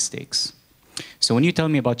procedural mistakes. So when you tell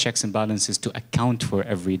me about checks and balances to account for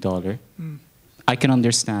every dollar, I can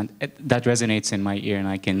understand, that resonates in my ear, and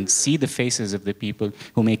I can see the faces of the people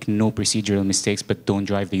who make no procedural mistakes but don't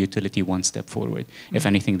drive the utility one step forward. If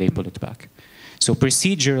anything, they pull it back. So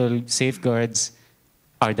procedural safeguards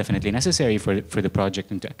are definitely necessary for the project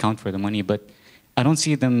and to account for the money, but I don't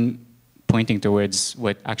see them pointing towards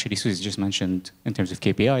what actually Susie just mentioned in terms of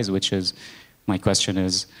KPIs, which is, my question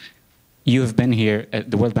is, you have been here,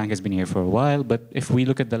 the World Bank has been here for a while, but if we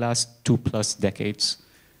look at the last 2+ decades,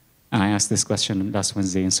 and I asked this question last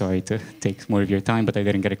Wednesday, and sorry to take more of your time, but I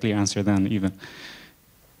didn't get a clear answer then even.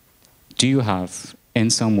 Do you have, in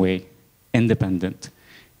some way, independent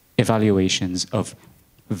evaluations of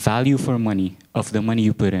value for money, of the money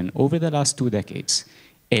you put in over the last 2 decades,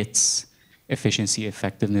 its efficiency,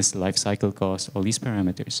 effectiveness, life cycle cost, all these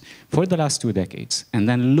parameters for the last 2 decades, and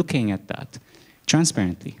then looking at that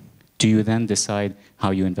transparently, do you then decide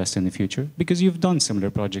how you invest in the future? Because you've done similar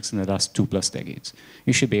projects in the last 2+ decades.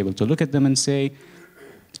 You should be able to look at them and say,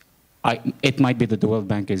 it might be that the World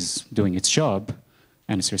Bank is doing its job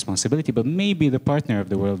and its responsibility, but maybe the partner of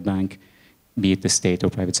the World Bank, be it the state or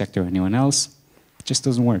private sector or anyone else, just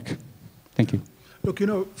doesn't work. Thank you. Look, you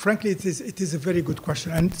know, frankly, it is a very good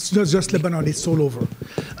question, and it's not just Lebanon; it's all over.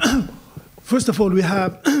 First of all, we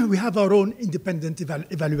have our own independent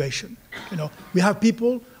evaluation. You know, we have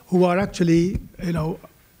people who are actually, you know,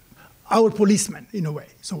 our policemen in a way.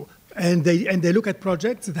 So, and they look at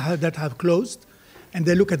projects that have closed, and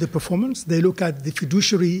they look at the performance. They look at the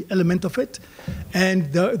fiduciary element of it,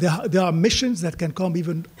 and there are missions that can come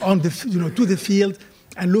even on the to the field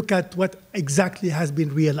and look at what exactly has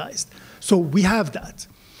been realized. So we have that,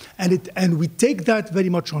 and we take that very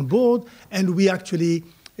much on board, and we actually,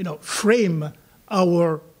 you know, frame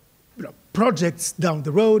our projects down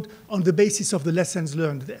the road on the basis of the lessons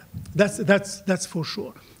learned there. That's for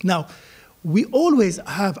sure. Now, we always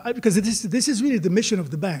have, because this is really the mission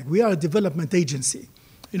of the bank. We are a development agency.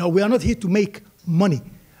 You know, we are not here to make money.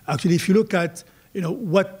 Actually, if you look at, you know,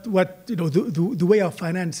 the way our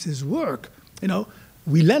finances work, you know,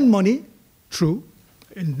 we lend money, true,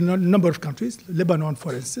 in a number of countries, Lebanon,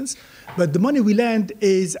 for instance, but the money we lend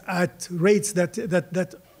is at rates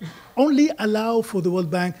that only allow for the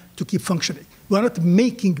World Bank to keep functioning. We are not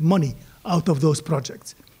making money out of those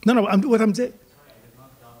projects. What I'm saying.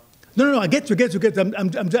 No, I get you.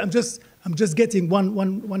 I'm just getting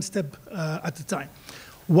one step at a time.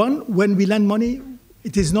 One, when we lend money,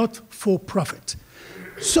 it is not for profit.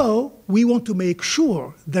 So we want to make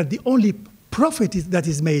sure that the only profit that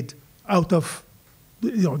is made out of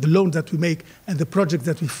the loans that we make and the projects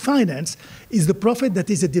that we finance is the profit that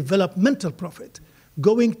is a developmental profit,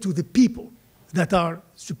 going to the people that are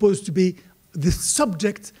supposed to be the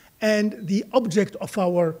subject and the object of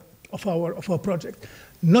our project,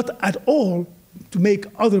 not at all to make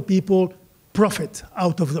other people profit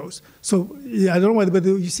out of those. So I don't know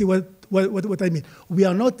whether you see what I mean. We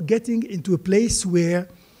are not getting into a place where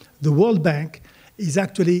the World Bank is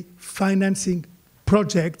actually financing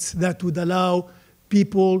projects that would allow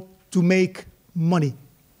people to make money.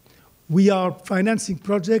 We are financing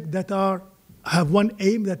projects that have one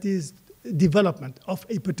aim, that is development of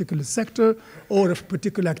a particular sector or a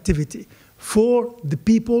particular activity for the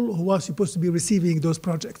people who are supposed to be receiving those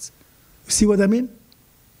projects. You see what I mean?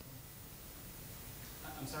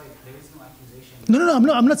 I'm sorry, there is no accusation.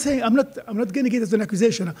 No, I'm not saying, I'm not getting it as an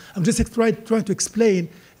accusation. I'm just trying to explain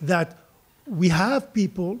that we have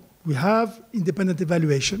people, we have independent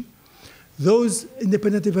evaluation. Those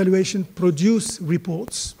independent evaluation produce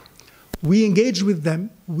reports. We engage with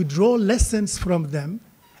them, we draw lessons from them,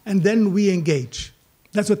 and then we engage.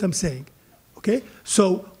 That's what I'm saying, okay?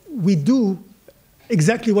 So we do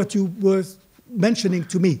exactly what you were mentioning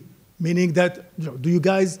to me, meaning that, do you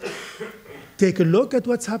guys take a look at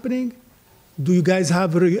what's happening? Do you guys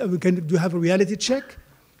have do you have a reality check?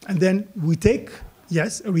 And then we take,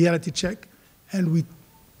 yes, a reality check, and we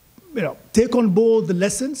take on board the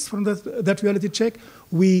lessons from that reality check.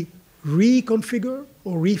 We reconfigure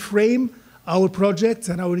or reframe our projects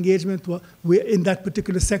and our engagement in that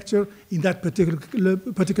particular sector, in that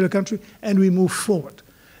particular country, and we move forward.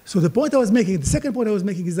 So the point I was making, the second point I was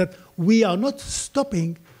making, is that we are not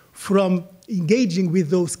stopping from engaging with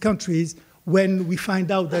those countries when we find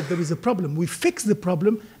out that there is a problem. We fix the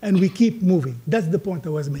problem and we keep moving. That's the point I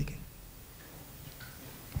was making.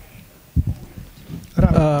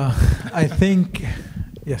 I think,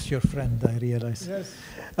 yes, your friend, I realize. Yes.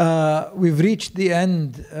 We've reached the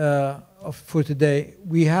end for today.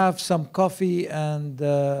 We have some coffee and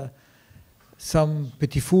some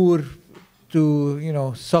petit four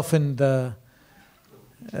to, soften the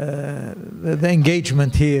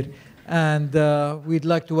engagement here. And we'd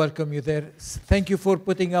like to welcome you there. Thank you for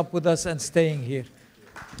putting up with us and staying here.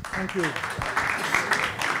 Thank you.